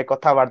जेतेबेला हमें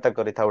कथा वार्ता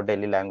करि थाउ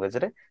डेली लैंग्वेज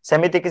रे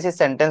सेमिति किसी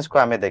सेंटेंस को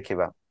हमें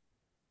देखिबा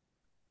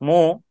मु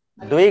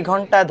 2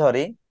 घंटा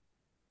धरी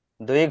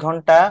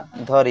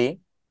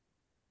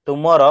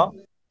तुमर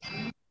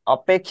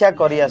अपेक्षा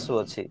करि आसु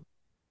अछि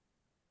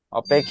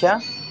अपेक्षा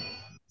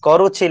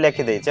करूछि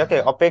लेखि देछि ओके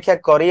अपेक्षा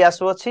करि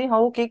आसु अछि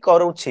हो कि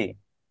करूछि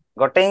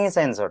गटे ही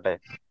सेंस हटे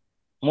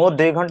मु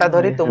 2 घंटा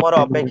धरी तुमर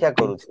अपेक्षा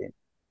करूछि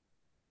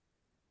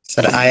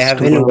Sir, I have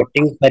been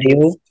waiting for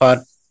you for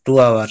 2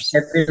 hours.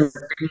 Have been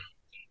waiting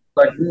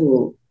for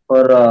you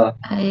for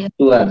I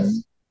 2 hours.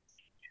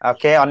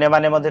 Okay अन्य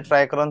माने मध्ये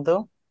ट्राई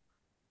करंतु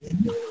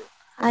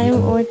I am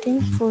waiting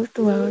for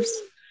 2 hours.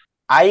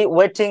 I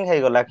waiting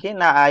ହେଇଗଲା କି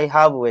ନା I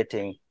have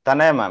waiting?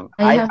 ତାନେ ma'am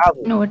I I have have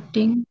been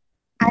waiting.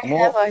 I ମୁଁ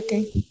have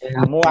waiting.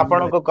 ମୁଁ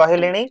ଆପଣଙ୍କୁ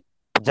କହିଲିଣି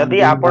ଯଦି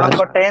been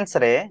ଆପଣଙ୍କ ଟେନ୍ସ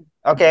ରେ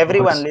okay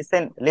everyone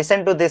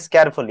listen to this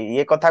carefully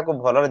ये कथा को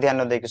भलर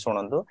ध्यान देके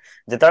सुनंतु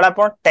जेतବେଳେ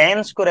आपण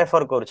टेन्स को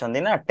रेफर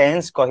କରୁଛନ୍ତି ना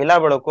टेन्स कहिला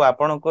बेलको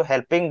आपनको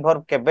हेल्पिंग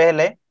वर्ब केबे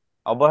हेले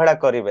अवहेला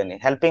करिवेनी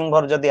हेल्पिंग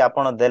वर्ब जदी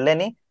आपण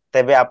देलेनी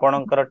तेबे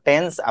आपणकर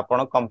टेन्स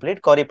आपण कंप्लीट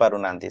करि पारु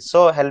नांती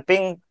सो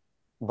हेल्पिंग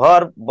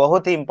वर्ब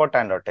बहुत ही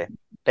इंपोर्टेंट अटे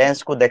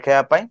टेन्स को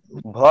देखैया पई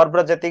वर्ब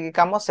रो जति की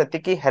काम सेति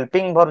की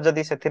हेल्पिंग वर्ब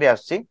जदी सेथिरे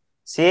आछि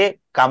सी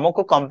काम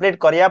को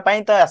कंप्लीट करिया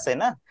पई तो आसे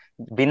ना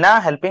बिना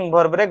हेल्पिंग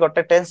वर्ब रे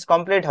गोटे टेन्स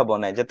कंप्लीट हबो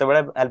नै जतेबेले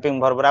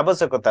हेल्पिंग वर्ब र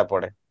आवश्यकता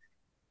पड़े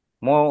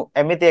मु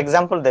एमिति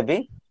एग्जांपल देबी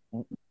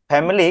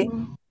फैमिली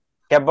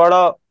केवल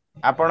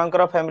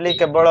आपणकर फैमिली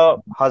केवल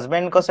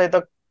हस्बैंड को सहित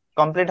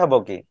कंप्लीट हबो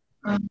कि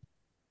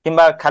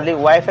किंबा खाली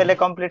वाइफ हेले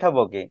कंप्लीट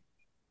हबो कि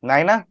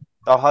नाइ ना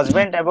तो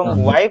हस्बैंड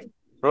एवं वाइफ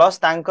प्लस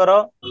तांकर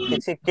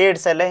किछि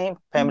किड्स हेले ही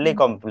फैमिली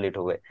कंप्लीट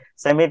हुए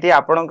सेमिति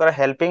आपणकर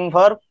हेल्पिंग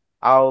वर्ब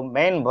आ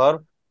मेन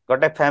वर्ब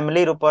गोटे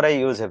फैमिली रूप रे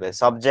यूज हेबे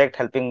सब्जेक्ट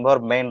हेल्पिंग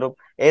वर्ब मेन रूप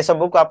ए सब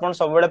को आपण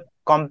सब बेले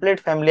कंप्लीट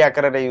फैमिली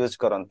आकार रे यूज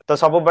करंत तो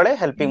सब बेले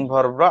हेल्पिंग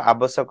वर्ब रो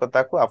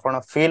आवश्यकता को आपण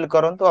फील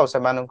करंतु आ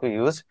सेमान को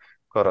यूज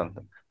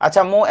करंतु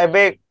अच्छा मु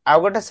एबे आ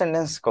गोटे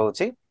सेंटेंस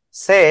कहूची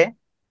से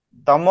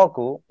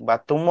तमको बा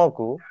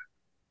तुमको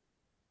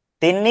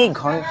 3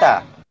 घंटा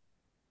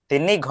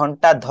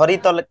धरी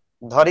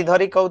धरी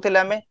धरी कहूथिले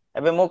आमे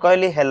एबे मु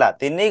कहली हेला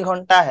 3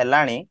 घंटा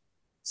हेलाणी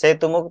से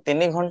तुमको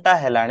 3 घंटा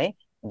हेलाणी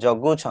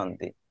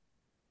जगुछंती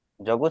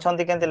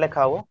जगुछंती केंति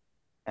लेखा हो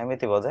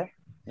एमिति बोधे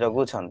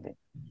जगुछंती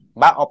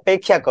बा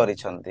अपेक्षा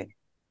करिछंती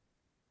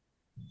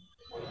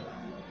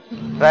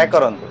ट्राई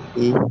करंतु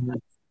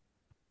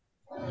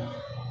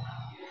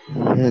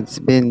He has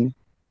been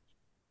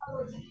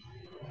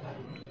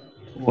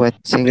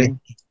watching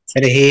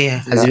Sir, he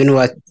has been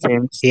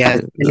since he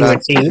has the been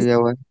last waiting 3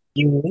 hours.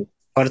 you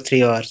for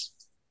 3 hours.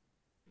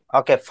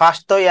 Okay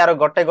fast तो यार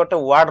गोटे गोटे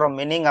वर्ड रो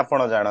मीनिंग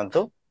आपण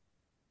जानंतु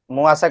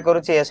मु आशा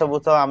करूची ए सब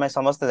तो आमे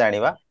समस्त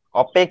जानिबा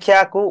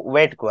अपेक्षा को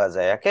वेट कुआ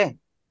जाय ओके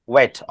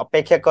वेट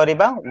अपेक्षा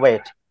करिबा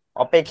वेट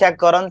अपेक्षा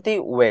करंती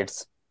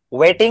वेट्स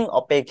वेटिंग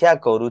अपेक्षा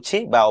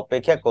करूची बा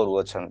अपेक्षा करू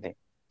अछंती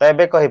तो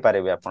एबे कहि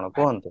पारिबे आपण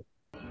कोहंतु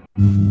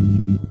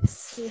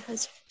She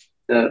has.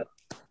 Sir,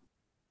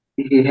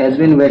 he has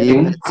been He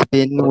waiting. has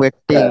been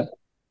waiting.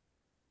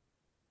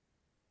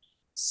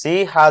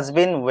 she has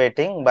been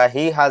waiting ba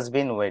he has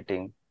been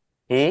waiting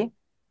he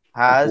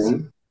has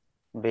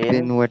been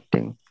Been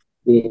waiting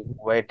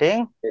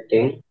waiting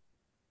Waiting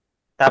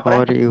तापरे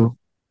for you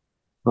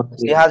for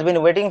she you. has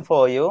been waiting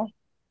for you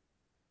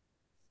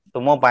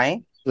तुमो pi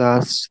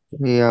last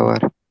 3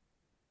 hours.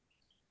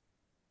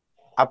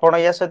 आपण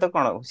या सहित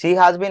कोन he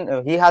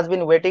has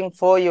been waiting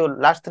for you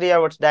last 3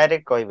 hours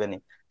direct कहबेनी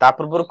ता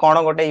पूर्व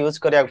कोन गोटे use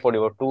करिया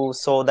पड़िबो to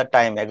show the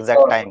time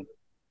exact time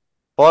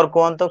for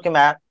कोन कि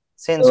मैं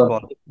since So,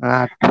 cone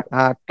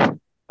 8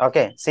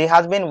 okay she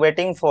has been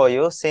waiting for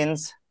you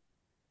since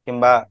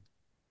किंबा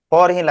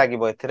फॉर ही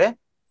लागिबो एथिरे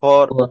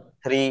for for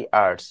 3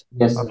 hours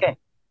yes, sir. Okay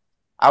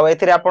आ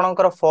एथिरे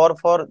आपणकर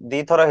फॉर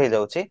दी थर हे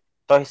जाउची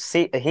तो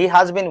he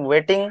has been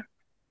waiting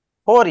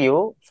for you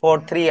for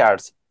 3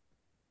 hours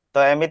तो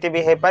एमिति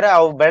भी हे पारे आ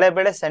बेले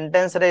बेले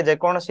सेंटेंस रे जे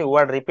कोनसी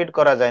वर्ड रिपीट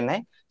करा जाय नै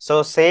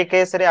सो से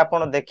केस रे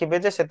आपण देखिबे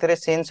जे सेथिरे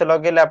सिंस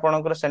लगेले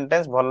आपणकर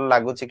सेंटेंस भल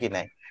लागुची कि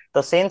नै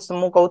तो सिंस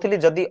मु कहउथिली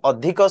जदी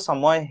अधिक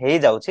समय हे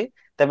जाउची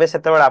तबे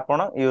सेतेबेले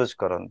आपण यूज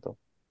करंतु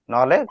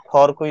नले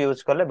फॉर को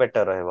यूज करले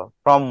बेटर रहबो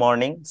from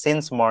morning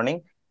since morning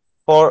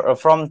for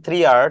from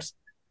 3 hours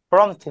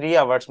from 3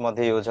 hours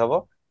मध्ये यूज हबो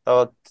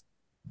तो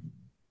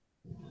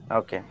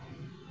ओके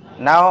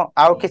नाउ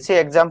आउ किछि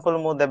एग्जांपल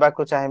मु देबा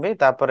को चाहिबी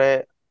तापरे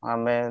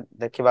आमे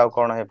देखिबा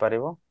कोन हे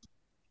परिबो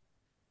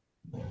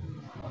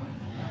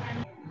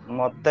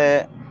मते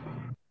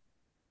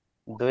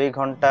 2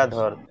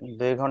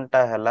 घंटा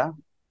हैला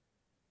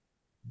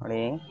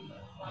अनि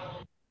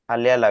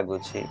हालिया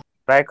लागुछि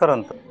ट्राई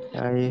करंतु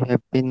I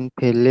have been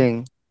feeling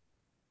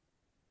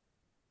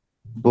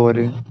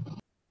boring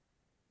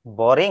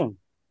boring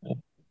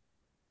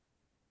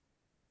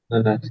No,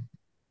 no.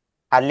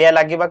 हालिया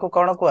लागिबा को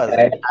कोन कुआ जाय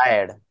Right.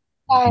 Tired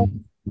Tired.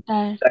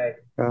 Right.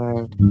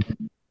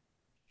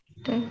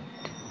 tired.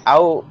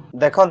 आउ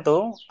देखंतु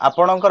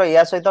आपणकर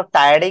या सहित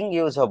टायर्डिंग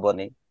यूज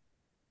होबोनी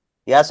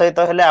या सहित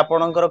हेले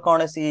आपणकर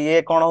कोन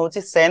ये कोन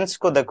होची सेंस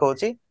को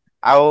देखौची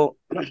आउ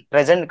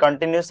प्रेजेंट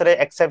कंटीन्यूअस रे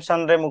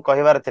एक्सेप्शन रे मु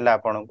कहिवार थिला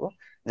आपणको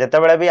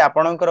जेतेबेले भी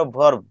आपणकर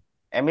वर्ब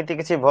एमिति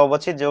किछि वर्ब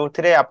अछि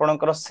जोथिरे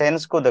आपणकर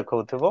सेंस को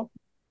देखौथिबो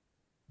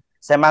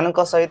सेमानक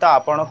सहित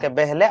आपण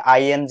केबे हेले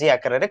आईएनजी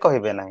आकार रे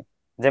कहिबे नै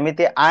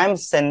जेमिति आई एम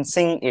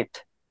सेंसिंग इट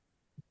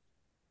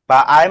बा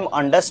I am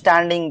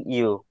understanding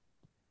you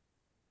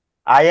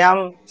I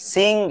am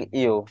seeing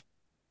you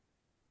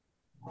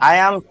I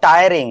am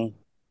tiring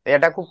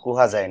एटा को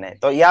कुहा जाय नै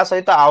तो या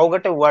सहित आउ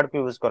गटे वर्ड को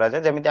यूज करा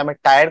जाय जेमिति हमें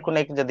टायर्ड को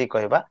नै जदी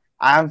कहबा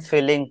आई एम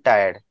फीलिंग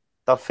टायर्ड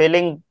तो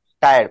फीलिंग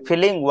टायर्ड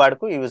फीलिंग वर्ड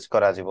को यूज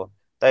करा जिवो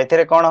तो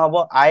एथिरे कोन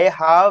हबो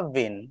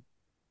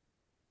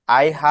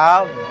I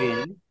have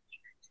been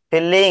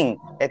feeling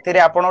एथिरे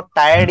आपण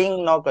टायर्डिंग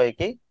न कहि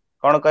कि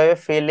कोन कहबे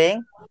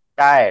feeling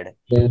tired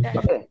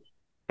okay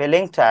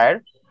feeling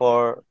tired for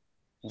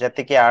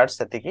जतिकि arts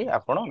सेतिकि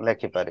आपण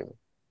लेखि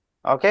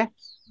परिबे ओके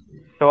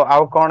तो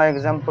आउ कोन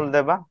एग्जांपल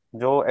देबा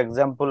जो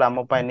एग्जांपल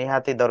हम पय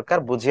निहाती दरकार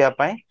बुझिया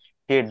पय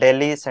कि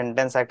डेली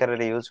सेंटेंस आकार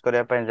रे यूज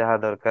करिया पय जहा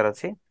दरकार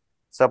अछि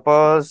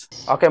सपोज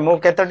ओके मु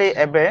केतडी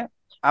एबे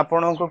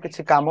आपण को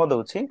किछि काम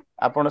दउछि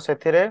आपण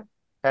सेथिरे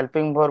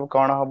हेल्पिंग वर्ब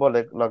कोन हबो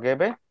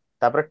लगेबे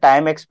तापर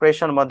टाइम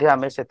एक्सप्रेशन मध्ये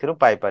हमें सेथिरु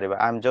पाई परिबा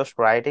I am just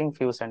writing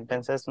few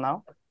sentences now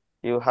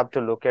you have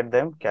to look at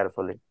them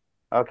carefully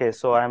okay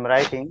so I am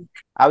writing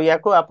आ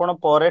याको आपण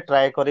परे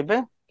ट्राई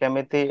करिवे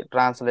केमिति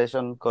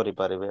ट्रांसलेशन करि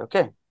परिबे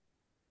ओके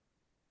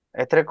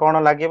एथरे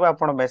कोन लागिबा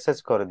आपण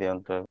मेसेज कर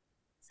दियंतु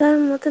सर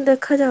मते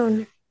देखा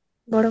जाउनी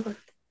बड़ कर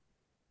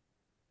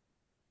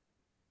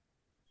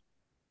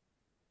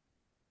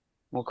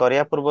मु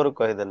करिया पूर्वरु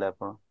कहि देले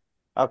आपण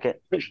okay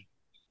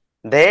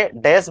they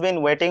dash been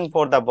waiting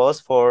for the bus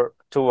for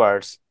 2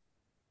 hours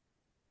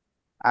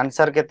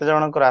answer केते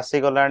जण को राशि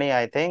गलानी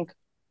आई थिंक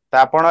त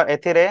आपण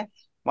एथिरे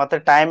मते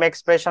टाइम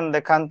एक्सप्रेशन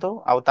देखांतु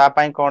आ ता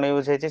पई कोन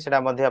यूज हेछि सेटा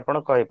मध्ये आपण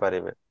कहि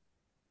परिबे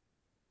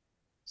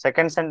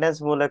सेकंड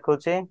सेंटेंस मु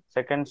लेखुची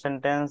second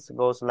sentence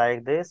goes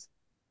like this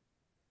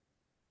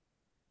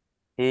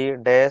he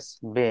dash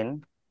been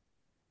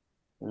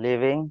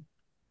living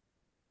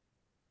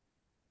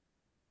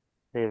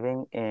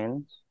in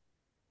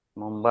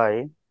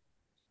Mumbai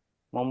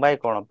Mumbai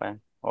कोन पे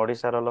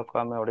ओडिसा रो लोक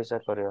हमें ओडिसा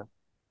करिया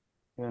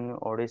इन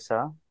Odisha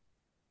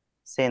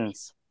since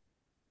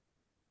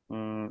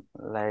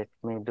let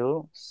me do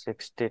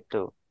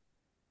 62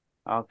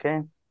 okay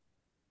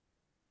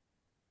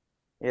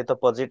ये तो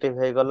पॉजिटिव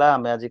हे गला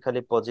हमें आज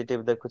खाली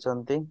पॉजिटिव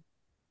देखुचंती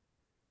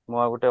मु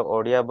गोटे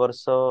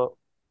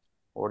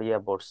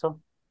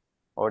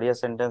ओडिया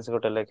सेंटेंस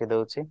गोटे लिखि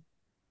दउची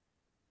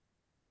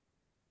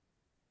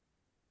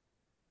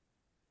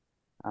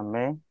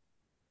हमें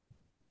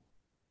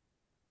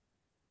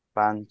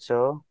 5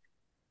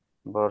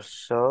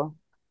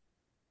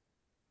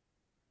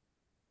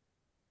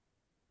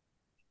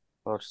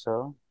 वर्ष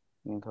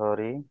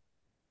धरी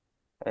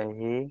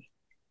एही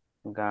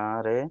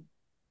गाँ रे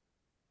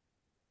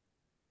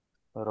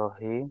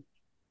रही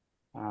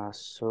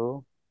आसु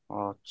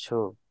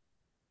अछु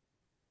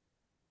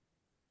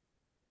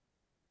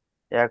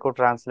या को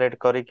ट्रांसलेट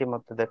करी कि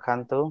मते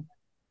देखांतु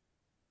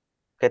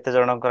केते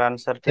जनकर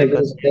आंसर Have ठीक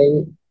been अछि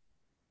staying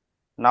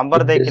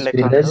नंबर in दे कि this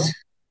लिखंतु village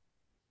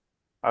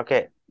ओके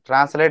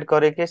ट्रांसलेट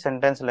करी कि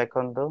सेंटेंस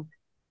लिखंतु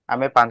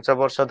आमे 5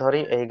 वर्ष धरी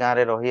एही गाँ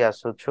रे रही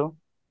आसुछु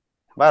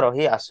बा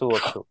रही आसु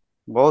अछु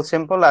बहुत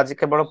सिंपल आज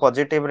केवल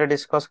पॉजिटिव रे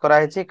डिस्कस करा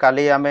हेछि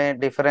काली आमे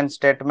डिफरेंट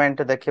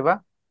स्टेटमेंट देखिबा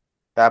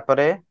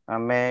तापरे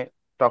आमे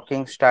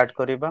टॉकिंग स्टार्ट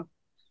करिबा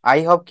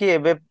आई होप कि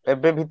एबे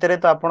एबे भितरे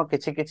तो आपण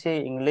किछि किछि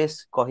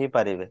इंग्लिश कहि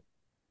परिबे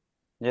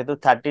जेतु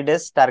 30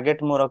 डेज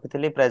टारगेट मु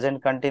रखितली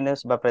प्रेजेंट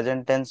कंटीन्यूअस बा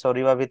प्रेजेंट टेंस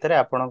सरीवा भितरे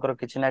आपणकर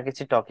किछि ना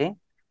किछि टॉकिंग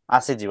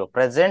आसी जीवो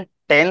प्रेजेंट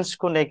टेंस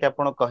को नै के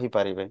आपण कहि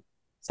परिबे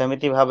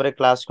सेमिति भाबरे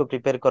क्लास को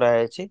प्रिपेयर करा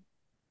हेछि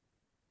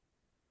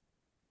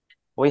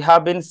we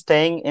have been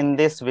staying in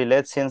this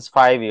village since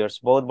 5 years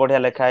बहुत बढ़िया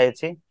लिखा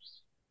हेछि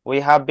we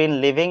have been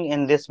living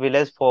in this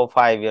village for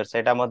 5 years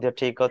एटा मध्ये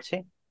ठीक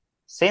अछि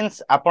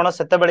since आपण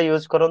सेतेबेले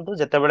यूज करंतु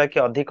जेतेबेले कि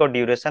अधिक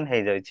ड्यूरेशन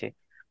हे जायछि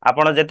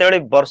आपण जेतेबेले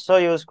वर्ष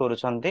यूज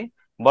करूछंती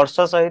वर्ष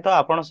सहित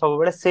आपण सब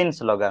बेले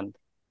since लगांत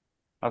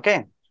ओके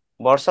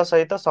वर्ष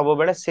सहित सब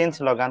बेले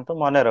since लगांतु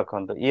मने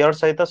रखंतु ईयर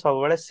सहित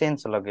सब बेले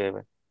since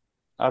लगेबे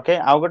ओके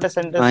आ गोटे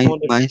सेंटेंस My मु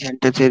my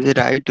sentence is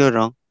right or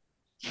wrong?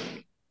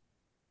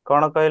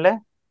 कोन कहले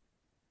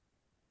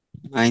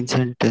My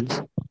sentence.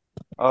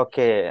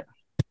 Okay,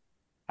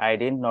 I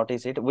didn't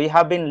notice it. We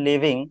have been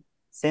living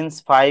since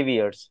 5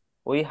 years.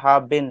 We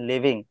have been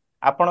living.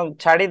 आपण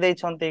छाड़ी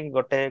देइछंती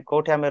गोटे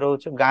कोठे हमें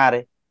रहउछु गां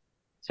रे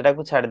सेटा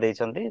को छाड़ी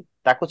देइछंती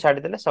ताकू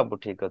छाड़ी देले सब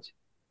ठीक अछि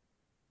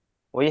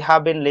We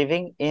have been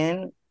living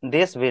in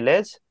this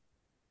village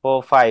for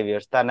 5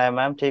 years. ताने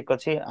मैम ठीक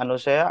अछि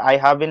anushaya I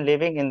have been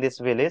living in this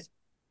village.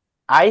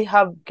 I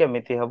have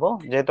केमिति हबो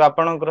जेतु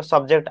आपणकर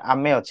सब्जेक्ट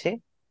आमे अछि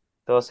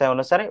तो से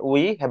अनुसार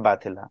we हेबा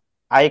थिला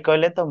I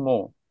कहले तो मु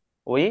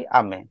we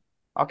आमे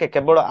ओके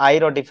केवल आई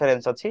रो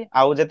डिफरेंस अछि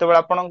आउ जेतेबेला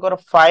आपणकर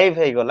 5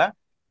 हे गला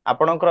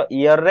आपणकर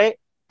ईयर रे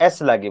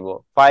s लागिवो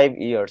 5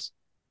 इयर्स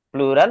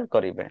प्लुरल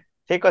करिवे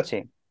ठीक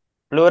अछि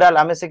प्लुरल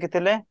आमे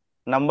सिखिथिले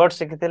नंबर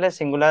सिखिथिले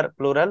सिंगुलर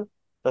प्लुरल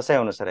तो से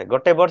अनुसार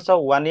गोटे वर्ष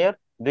 1 ईयर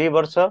 2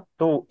 वर्ष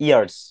 2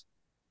 इयर्स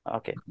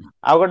ओके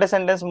आउ गोटे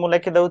सेंटेंस मु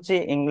लिखि दउची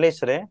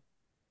इंग्लिश रे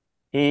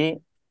he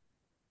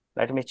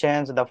let me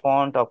change the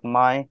font of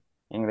my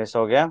English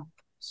हो गया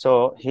so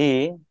he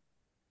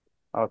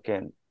okay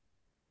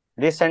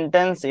this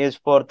sentence is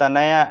for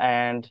Tanaya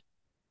and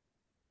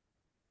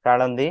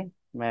Kalandi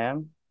ma'am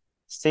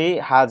she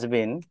has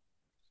been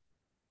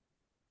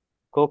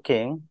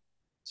cooking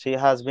she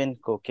has been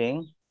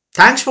cooking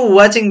Thanks for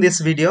watching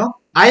this video.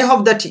 I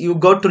hope that you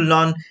got to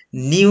learn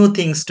new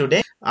things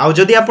today. आउ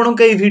जदि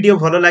आपनको एई video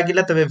भलो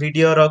लागिला तबे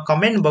video रो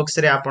comment box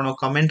रे आपण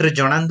comment रे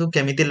जणांतु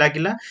केमिति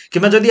लागिला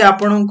किमा जदि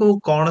आपनको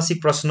कोनोसी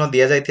प्रश्न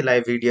दिया जायतिला ए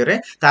वीडियो रे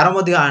तार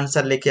मध्ये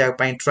आंसर लेखिया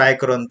पई ट्राई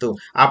करंतु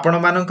आपण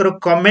मानकर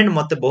कमेंट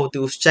मते बहुत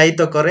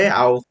उत्साहित करे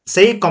आउ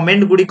सेही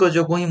कमेंट गुडी को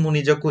जोगु ही मु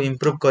निजको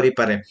इंप्रूव करि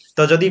पारे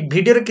तो जदि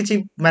वीडियो रे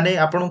किछि माने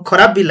आपण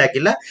खराब भी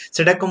लागिला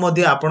सेटा को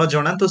मध्ये आपण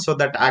जणांतु सो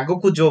दैट आगो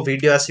को जो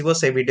वीडियो आसीबो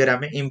से वीडियो रे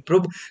हमें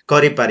इंप्रूव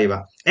करि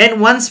परिबा एंड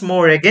वंस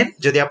मोर अगेन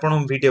जदि आपण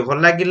वीडियो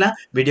भल लागिला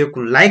वीडियो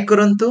को लाइक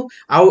करंतु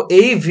आउ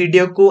एई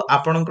वीडियो को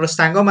आपनकर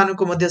सांग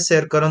मानको मध्ये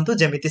शेयर करंतु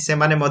जेमिति से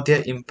माने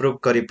मध्ये इंप्रूव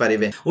करि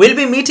परिबे will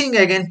be meeting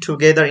again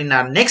together in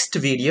our next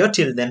video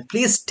till then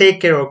please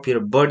take care of your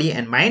body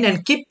and mind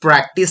and keep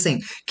practising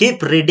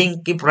keep reading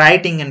keep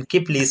writing and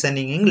keep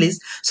listening English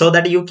so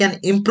that you can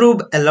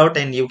improve a lot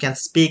and you can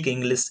speak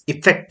English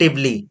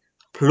effectively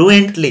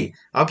fluently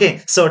okay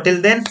so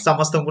till then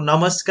समस्त को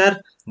नमस्कार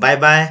bye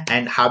bye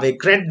and have a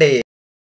great day